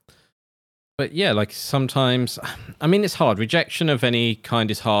Joanna. But yeah, like sometimes, I mean, it's hard. Rejection of any kind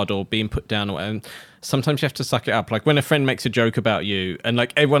is hard, or being put down, and sometimes you have to suck it up. Like when a friend makes a joke about you and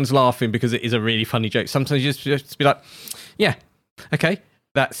like everyone's laughing because it is a really funny joke. Sometimes you just be like, yeah, okay.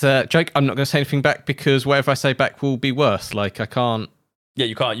 That's a joke. I'm not going to say anything back because whatever I say back will be worse. Like I can't. Yeah,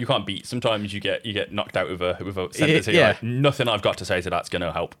 you can't beat. Sometimes you get knocked out with a sentence. Like, nothing I've got to say to that's going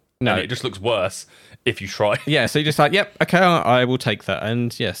to help. No, and it just looks worse if you try. Yeah, so you're just like, yep, okay, I will take that.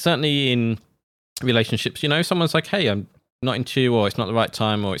 And yeah, certainly in relationships, someone's like, hey, I'm not into you, or it's not the right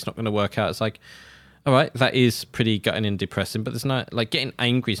time, or it's not going to work out. It's like, all right, that is pretty gutting and depressing. But there's not like getting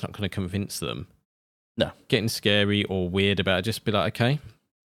angry is not going to convince them. No, getting scary or weird about it, just be like, okay.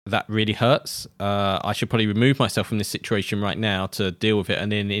 That really hurts. I should probably remove myself from this situation right now to deal with it,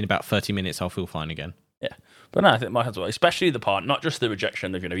 and then in about 30 minutes, I'll feel fine again. Yeah. But no, I think Mark has well, especially the part, not just the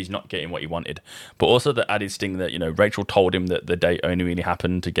rejection of, he's not getting what he wanted, but also the added sting that, Rachel told him that the date only really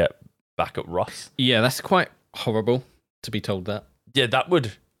happened to get back at Ross. Yeah, that's quite horrible to be told that. Yeah,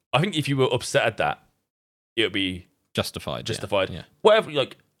 I think if you were upset at that, it would be justified. Yeah. Whatever,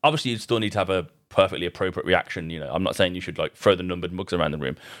 obviously you'd still need to have a perfectly appropriate reaction. I'm not saying you should throw the numbered mugs around the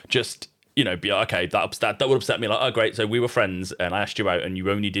room. Just, be like, okay, that would upset me. Like, oh, great. So we were friends and I asked you out and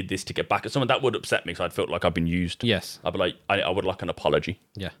you only did this to get back at someone. That would upset me because I'd felt like I've been used. Yes. I'd be like, I would like an apology.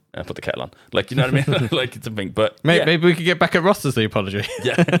 Yeah. Put the kettle on. You know what I mean? It's something, but maybe we could get back at Ross as the apology.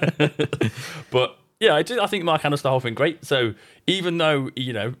 Yeah. But yeah, I think Mark handles the whole thing great. So even though,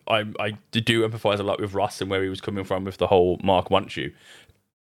 I do empathise a lot with Ross and where he was coming from with the whole Mark wants you,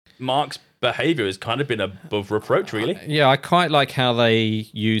 Mark's behaviour has kind of been above reproach, really. Yeah, I quite like how they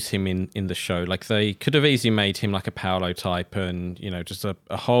use him in the show. They could have easily made him like a Paolo type and, just a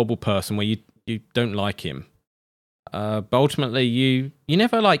horrible person where you don't like him. But ultimately, you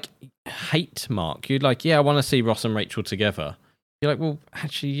never hate Mark. You're like, yeah, I want to see Ross and Rachel together. You're like, well,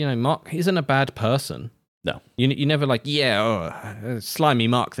 actually, Mark isn't a bad person. No. You never slimy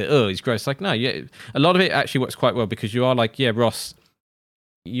Mark that, he's gross. No, yeah. A lot of it actually works quite well because you are like, yeah, Ross,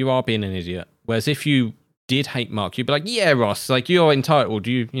 you are being an idiot. Whereas if you did hate Mark, you'd be like, yeah, Ross, you're entitled.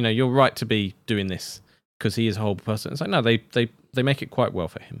 You're right to be doing this because he is a horrible person. It's no, they make it quite well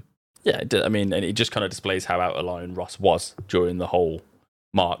for him. Yeah, it did. I mean, and it just kind of displays how out of line Ross was during the whole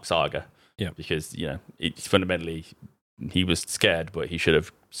Mark saga. Yeah. Because, it's fundamentally, he was scared, but he should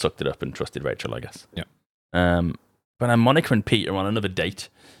have sucked it up and trusted Rachel, I guess. Yeah. But now Monica and Pete are on another date,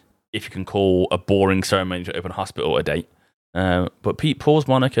 if you can call a boring ceremony to open a hospital a date. But Pete pulls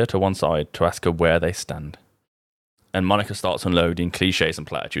Monica to one side to ask her where they stand. And Monica starts unloading cliches and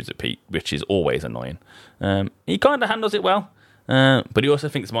platitudes at Pete, which is always annoying. He kind of handles it well, but he also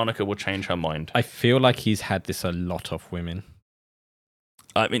thinks Monica will change her mind. I feel like he's had this a lot of women.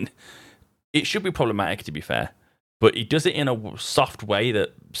 I mean, it should be problematic, to be fair, but he does it in a soft way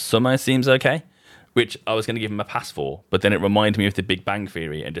that somehow seems okay, which I was going to give him a pass for, but then it reminded me of the Big Bang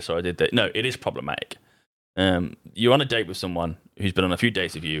Theory and decided that, no, it is problematic. You're on a date with someone who's been on a few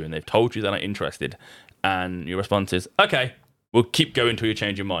dates with you and they've told you they're not interested, and your response is, okay, we'll keep going until you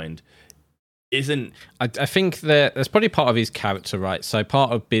change your mind. I think that's probably part of his character, right? So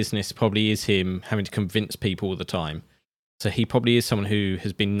part of business probably is him having to convince people all the time. So he probably is someone who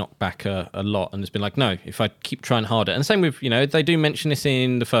has been knocked back a lot and has been like, no, if I keep trying harder. And same with, they do mention this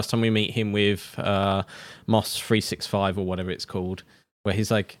in the first time we meet him with Moss 365 or whatever it's called, where he's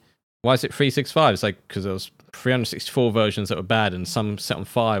like, why is it 365? It's because there was 364 versions that were bad and some set on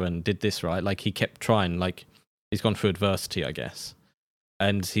fire and did this, right? He kept trying, he's gone through adversity, I guess.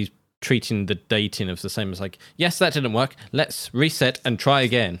 And he's treating the dating of the same as yes, that didn't work. Let's reset and try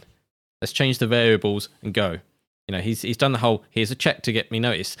again. Let's change the variables and go. He's done the whole, here's a check to get me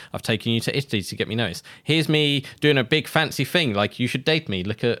noticed. I've taken you to Italy to get me noticed. Here's me doing a big fancy thing, you should date me.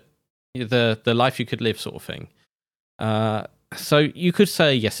 Look at the life you could live sort of thing. So you could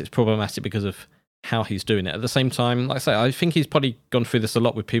say, yes, it's problematic because of how he's doing it. At the same time, like I say, I think he's probably gone through this a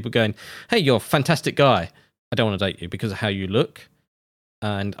lot with people going, hey, you're a fantastic guy. I don't want to date you because of how you look.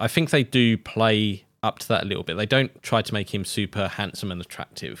 And I think they do play up to that a little bit. They don't try to make him super handsome and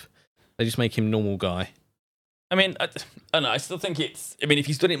attractive. They just make him normal guy. I mean, I don't know. I still think if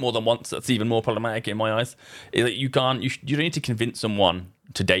he's done it more than once, that's even more problematic in my eyes. Is that you don't need to convince someone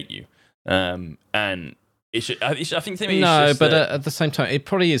to date you. And it should, I think to me, no, but at the same time, it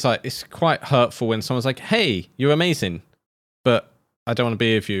probably is it's quite hurtful when someone's like, hey, you're amazing, but I don't want to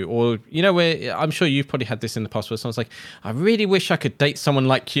be with you. Or, where I'm sure you've probably had this in the past where someone's like, I really wish I could date someone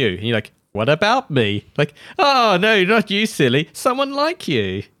like you. And you're like, what about me? Oh, no, not you, silly. Someone like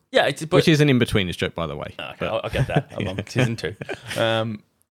you. Yeah, which is an in-betweeners joke, by the way. Okay, I'll get that. I'm on season 2.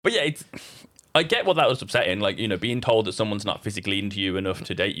 But yeah, I get what that was upsetting. Being told that someone's not physically into you enough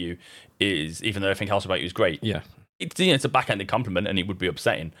to date you is, even though everything else about you is great. Yeah, it's a backhanded compliment, and it would be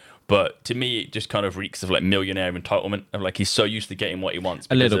upsetting. But to me, it just kind of reeks of millionaire entitlement. Of he's so used to getting what he wants.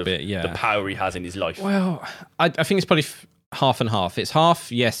 A little bit, yeah. The power he has in his life. Well, I think it's probably half and half. It's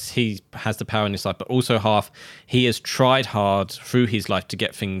half, yes, he has the power in his life, but also half, he has tried hard through his life to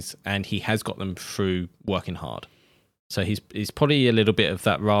get things, and he has got them through working hard. So he's probably a little bit of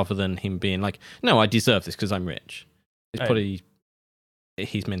that rather than him being like, no, I deserve this because I'm rich. It's probably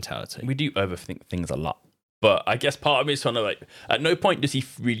his mentality. We do overthink things a lot. But I guess part of me is kind of at no point does he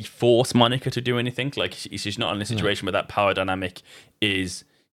really force Monica to do anything. He's just not in a situation where that power dynamic is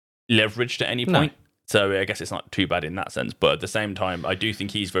leveraged at any point. No. So I guess it's not too bad in that sense. But at the same time, I do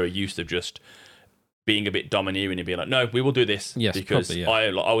think he's very used to just being a bit domineering and being like, no, we will do this because probably, yeah.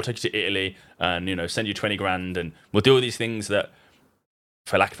 I will take you to Italy and, you know, send you 20 grand and we'll do all these things that,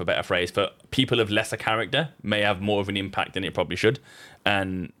 for lack of a better phrase, for people of lesser character may have more of an impact than it probably should.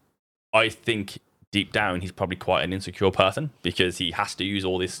 And I think deep down he's probably quite an insecure person because he has to use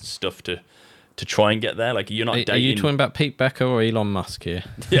all this stuff to try and get there. Like, you're not dating... Are you talking about Pete Becker or Elon Musk here?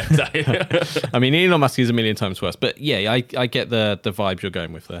 Yeah, exactly. I mean, Elon Musk is a million times worse, but yeah, I get the vibes you're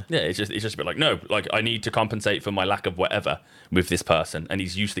going with there. Yeah, it's just a bit like, no, like, I need to compensate for my lack of whatever with this person, and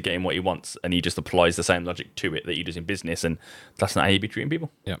he's used to getting what he wants, and he just applies the same logic to it that he does in business, and that's not how you be treating people.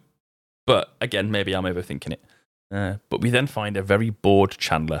 Yeah. But again, maybe I'm overthinking it. But we then find a very bored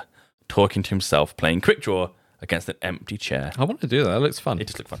Chandler talking to himself, playing quick draw against an empty chair. I want to do that. It looks fun. It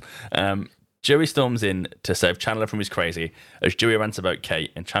just looked fun. Joey storms in to save Chandler from his crazy as Joey rants about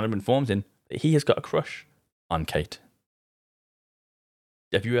Kate, and Chandler informs him that he has got a crush on Kate.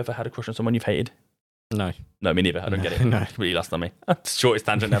 Have you ever had a crush on someone you've hated? No. No, me neither. I don't get it. No. It's really lost on me. Shortest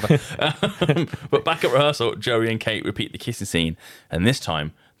tangent ever. But back at rehearsal, Joey and Kate repeat the kissing scene, and this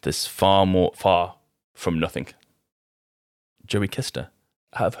time there's far from nothing. Joey kissed her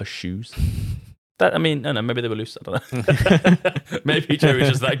out of her shoes. No, maybe they were loose. I don't know. Maybe Joey's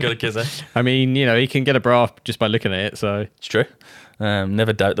just that good a kisser. I mean, you know, he can get a bra just by looking at it, so... It's true.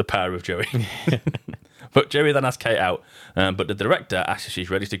 Never doubt the power of Joey. But Joey then asks Kate out, but the director asks if she's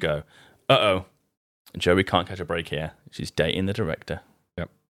ready to go. Uh-oh. Joey can't catch a break here. She's dating the director.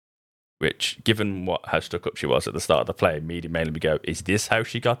 Yep. Which, given how stuck up she was at the start of the play, made me go, is this how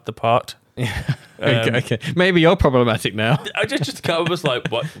she got the part? Okay. Maybe you're problematic now. I just kind of was like,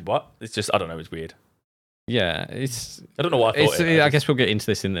 what? It's just, I don't know, it's weird. Yeah, it's... I don't know why I thought I guess we'll get into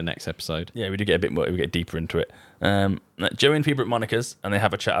this in the next episode. Yeah, we do get a bit more, we get deeper into it. Joey and Phoebe at Monica's, and they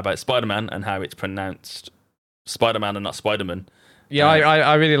have a chat about Spider-Man and how it's pronounced Spider-Man and not Spider-Man. Yeah,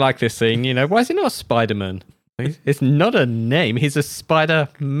 I really like this scene. You know, why is he not Spider-Man? It's not a name. He's a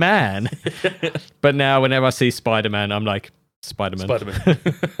Spider-Man. But now, whenever I see Spider-Man, I'm like, Spider-Man.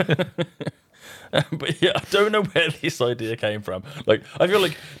 But yeah, I don't know where this idea came from. Like, I feel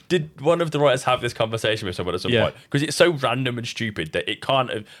like, did one of the writers have this conversation with someone at some point? Because it's so random and stupid that it can't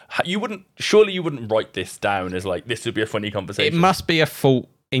have... Surely you wouldn't write this down as like, this would be a funny conversation. It must be a fault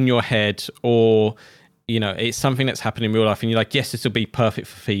in your head, or... You know, it's something that's happened in real life, and you're like, yes, this will be perfect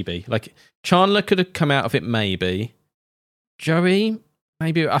for Phoebe. Like, Chandler could have come out of it, maybe. Joey,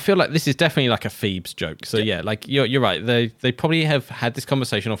 maybe. I feel like this is definitely like a Phoebe's joke. So yeah, like you're right. They probably have had this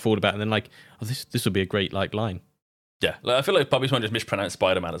conversation or thought about it, and then like, oh, this would be a great like line. Yeah, like, I feel like probably someone just mispronounced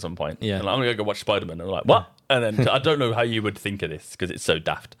Spider-Man at some point. Yeah, and like, I'm gonna go watch Spider-Man, and I'm like, what? And then I don't know how you would think of this because it's so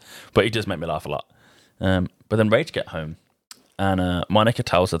daft, but it does make me laugh a lot. But then Rach get home, and Monica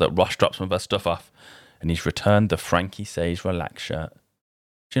tells her that Ross dropped some of her stuff off. And he's returned the Frankie Says Relax shirt.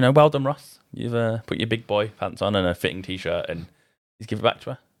 Do you know, well done, Ross. You've put your big boy pants on and a fitting t-shirt, and he's given it back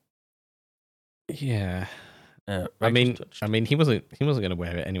to her. Yeah. I mean, he wasn't going to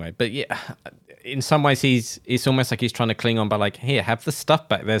wear it anyway. But yeah, in some ways, it's almost like he's trying to cling on by like, here, have the stuff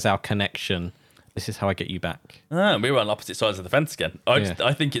back. There's our connection. This is how I get you back. We were on opposite sides of the fence again.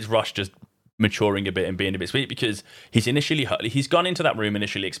 I think it's Ross just maturing a bit and being a bit sweet because he's gone into that room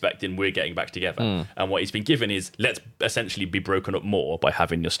initially expecting we're getting back together, and what he's been given is let's essentially be broken up more by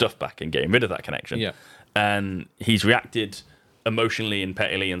having your stuff back and getting rid of that connection. And he's reacted emotionally and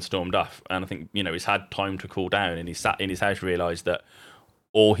pettily and stormed off, and I think, you know, he's had time to cool down, and he's sat in his house, realized that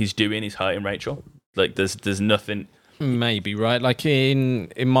all he's doing is hurting Rachel. Like there's nothing. Maybe, right? Like in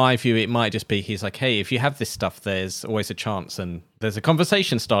my view, it might just be he's like, hey, if you have this stuff, there's always a chance, and there's a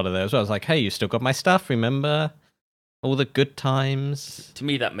conversation starter there as well. It's like, hey, you still got my stuff, remember all the good times? To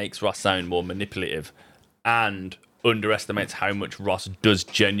me, that makes Ross sound more manipulative and underestimates how much Ross does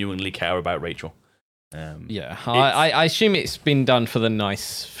genuinely care about Rachel. I assume it's been done for the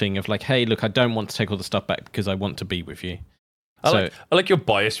nice thing of like, hey, look, I don't want to take all the stuff back because I want to be with you. I like your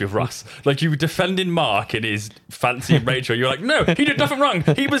bias with Ross. Like, you were defending Mark and his fancy Rachel. You're like, no, he did nothing wrong.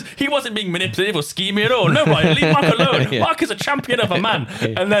 He wasn't being manipulative or scheming at all. No, leave Mark alone. Yeah. Mark is a champion of a man.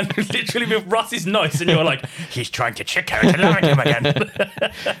 Yeah. And then literally with Ross is nice, and you're like, he's trying to trick her into loving him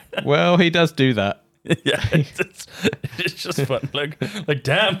again. Well, he does do that. Yeah, it's just fun. Like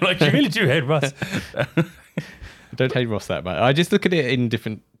damn, like you really do hate Ross. Don't hate Ross that much. I just look at it in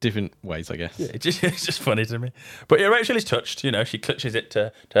different ways, I guess. Yeah, it's just funny to me. But yeah, Rachel is touched. You know, she clutches it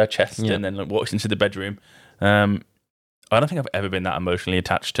to her chest and then walks into the bedroom. I don't think I've ever been that emotionally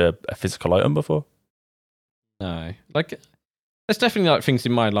attached to a physical item before. No, like there's definitely like things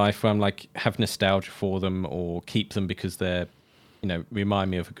in my life where I'm like have nostalgia for them or keep them because they're, you know, remind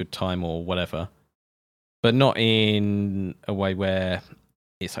me of a good time or whatever. But not in a way where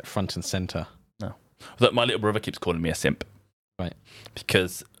it's like front and center. No. that my little brother keeps calling me a simp. Right.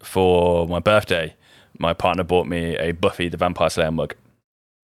 Because for my birthday, my partner bought me a Buffy the Vampire Slayer mug.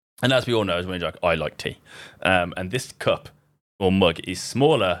 And as we all know, as when I like tea. And this cup or mug is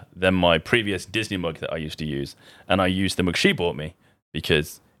smaller than my previous Disney mug that I used to use. And I used the mug she bought me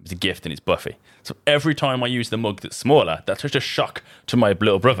because it was a gift and it's Buffy. So every time I use the mug that's smaller, that's just a shock to my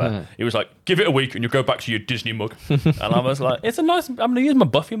little brother. He was like, give it a week and you'll go back to your Disney mug. And I was like, it's a nice, I'm going to use my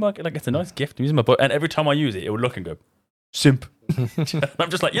Buffy mug. Like, it's a nice gift. I'm using my and every time I use it, it would look and go, simp. And I'm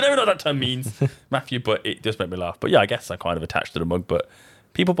just like, you never know what that term means, Matthew, but it just made me laugh. But yeah, I guess I kind of attached to the mug, but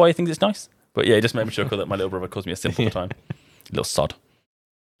people buy things, it's nice. But yeah, it just made me chuckle that my little brother calls me a simp all the time. Little sod.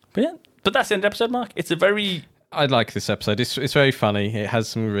 But yeah, but that's the end of the episode, Mark. It's a very... I like this episode. It's very funny. It has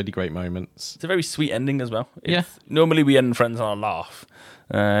some really great moments. It's a very sweet ending as well. Normally we end Friends on a laugh.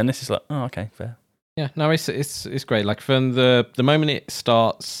 And this is like, oh, okay, fair. Yeah, no, it's great. Like from the moment it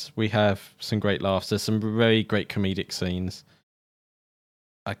starts, we have some great laughs. There's some very great comedic scenes.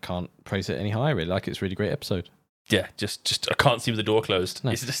 I can't praise it any higher, really. Like, it's a really great episode. Yeah, just I can't see the door closed.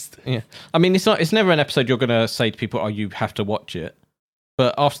 No. It's just... Yeah. I mean, it's never an episode you're going to say to people, oh, you have to watch it.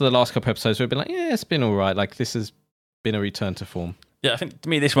 But after the last couple episodes, we've been like, yeah, it's been all right. Like, this has been a return to form. Yeah, I think to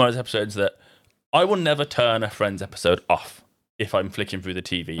me, this is one of those episodes that I will never turn a Friends episode off if I'm flicking through the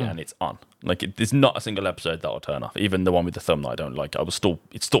TV and it's on. Like, there's not a single episode that I'll turn off. Even the one with the thumb that I don't like, it's still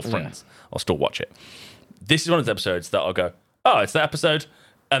Friends. Yeah. I'll still watch it. This is one of those episodes that I'll go, oh, it's that episode.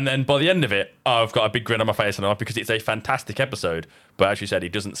 And then by the end of it, I've got a big grin on my face and I'm because it's a fantastic episode. But as you said,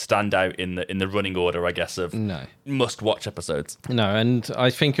 it doesn't stand out in the running order, I guess, of must-watch episodes. No, and I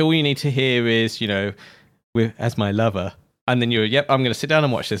think all you need to hear is, as my lover. And then you're, yep, I'm going to sit down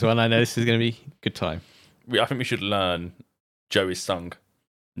and watch this one. I know this is going to be a good time. I think we should learn Joey's song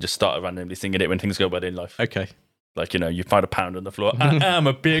and just start randomly singing it when things go bad in life. Okay. Like, you find a pound on the floor. I am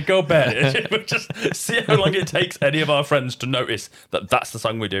a big old bear. We'll just see how long it takes any of our friends to notice that that's the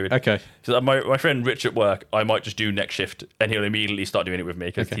song we're doing. Okay. So my friend Rich at work, I might just do next shift and he'll immediately start doing it with me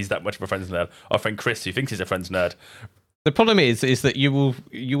because he's that much of a Friends nerd. Our friend Chris, who thinks he's a Friends nerd. The problem is that you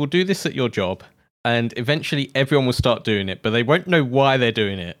will do this at your job and eventually everyone will start doing it, but they won't know why they're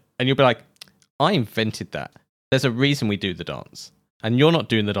doing it. And you'll be like, I invented that. There's a reason we do the dance. And you're not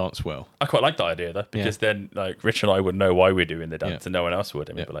doing the dance well. I quite like that idea, though, because then, like, Rich and I would know why we're doing the dance, and no one else would.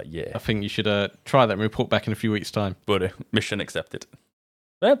 And we'd be like, I think you should try that and report back in a few weeks' time. But mission accepted.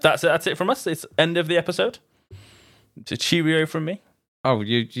 Well, that's it from us. It's end of the episode. It's a cheerio from me. Oh,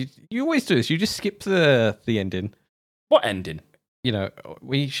 you always do this. You just skip the ending. What ending?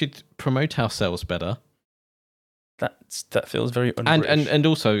 We should promote ourselves better. That feels very un-British. And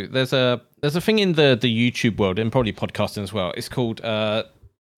also there's a thing in the YouTube world and probably podcasting as well. It's called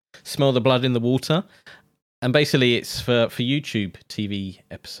Smell the Blood in the Water, and basically it's for YouTube TV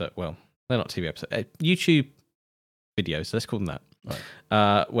episode. Well, they're not TV episode. YouTube videos. Let's call them that.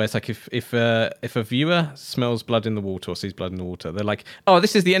 Right. Where it's like if a viewer smells blood in the water or sees blood in the water, they're like, oh,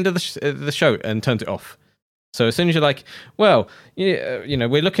 this is the end of the show, and turns it off. So as soon as you're like, well,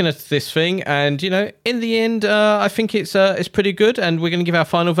 we're looking at this thing, and in the end, I think it's pretty good, and we're going to give our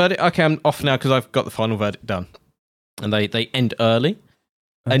final verdict. Okay, I'm off now because I've got the final verdict done, and they end early,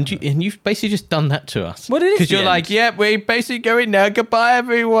 and you've basically just done that to us. What is? Because you're like, yeah, we're basically going now. Goodbye,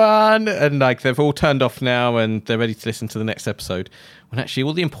 everyone, and like they've all turned off now, and they're ready to listen to the next episode. When actually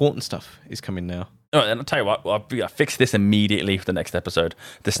all the important stuff is coming now. All right, then I'll tell you what, I'll fix this immediately for the next episode.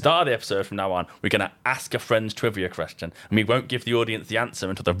 The start of the episode from now on, we're going to ask a Friends trivia question, and we won't give the audience the answer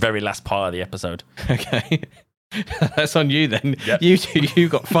until the very last part of the episode. Okay. That's on you then. Yep. You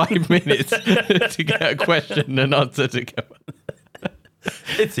got 5 minutes to get a question and answer to go.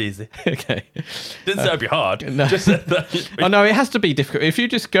 It's easy. Okay. Didn't say it'd be hard. No. Just said that. Oh, no, it has to be difficult. If you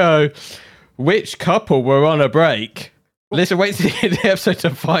just go, which couple were on a break? Listen, wait to the end of the episode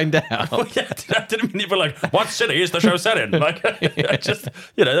to find out. Well, yeah, I didn't mean you were like, what city is the show set in? Like, just,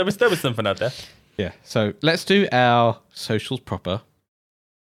 there was something out there. Yeah, so let's do our socials proper.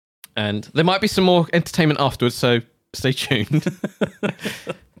 And there might be some more entertainment afterwards, so stay tuned.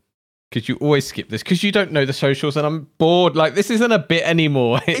 Because you always skip this, because you don't know the socials, and I'm bored. Like, this isn't a bit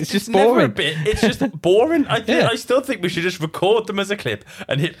anymore. It's just boring. Never a bit. It's just boring. I still think we should just record them as a clip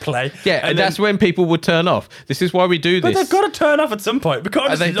and hit play. Yeah, and that's when people would turn off. This is why we do this. But they've got to turn off at some point. We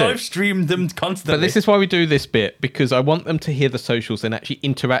can't just live stream them constantly. But this is why we do this bit, because I want them to hear the socials and actually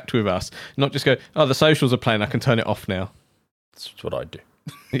interact with us, not just go, oh, the socials are playing, I can turn it off now. That's what I do.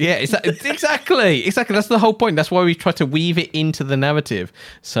 Yeah, exactly. That's the whole point. That's why we try to weave it into the narrative,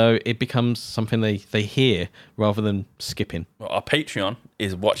 so it becomes something they hear rather than skipping. Well, our Patreon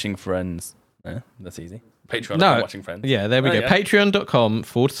is watching Friends. Yeah, that's easy. Patreon Watching Friends. Yeah, there we go. Yeah.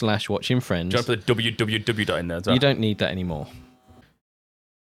 Patreon.com/Watching Friends. Do you want to put the www dot in there as well? You don't need that anymore.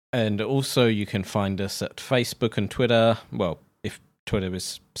 And also, you can find us at Facebook and Twitter. Well, if Twitter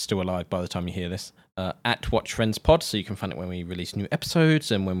is still alive by the time you hear this, at Watch Friends Pod. So you can find it when we release new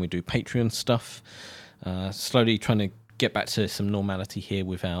episodes and when we do Patreon stuff. Slowly trying to get back to some normality here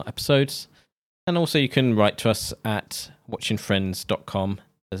with our episodes. And also, you can write to us at watchingfriends.com.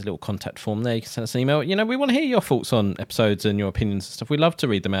 There's a little contact form there. You can send us an email. You know, we want to hear your thoughts on episodes and your opinions and stuff. We love to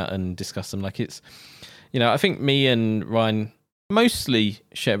read them out and discuss them. Like it's, you know, I think me and Ryan mostly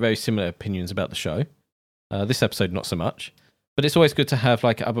share very similar opinions about the show. This episode, not so much. But it's always good to have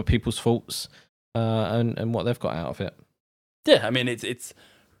like other people's thoughts and what they've got out of it. Yeah, I mean, it's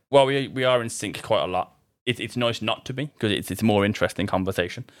well, we are in sync quite a lot. It's nice not to be because it's a more interesting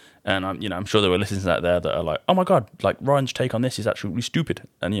conversation, and I'm sure there were listeners out there that are like, oh my god, like Ryan's take on this is absolutely stupid,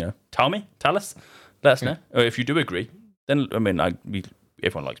 and tell us, let us know. Or if you do agree, then I mean,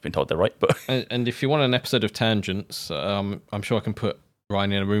 everyone likes being told they're right, but and if you want an episode of Tangents, I'm sure I can put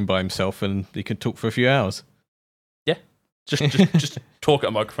Ryan in a room by himself and he can talk for a few hours. Yeah, just talk at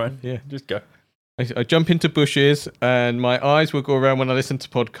a microphone. Yeah, just go. I jump into bushes and my eyes will go around when I listen to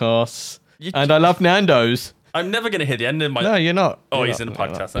podcasts. And I love Nando's. I'm never going to hear the end of my... No, you're not. Oh, he's in a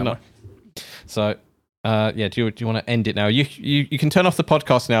podcast now. So, do you want to end it now? You can turn off the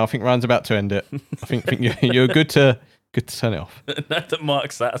podcast now. I think Ryan's about to end it. I think you're good to turn it off. Now that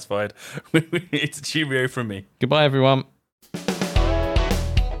Mark's satisfied, it's a cheerio from me. Goodbye, everyone.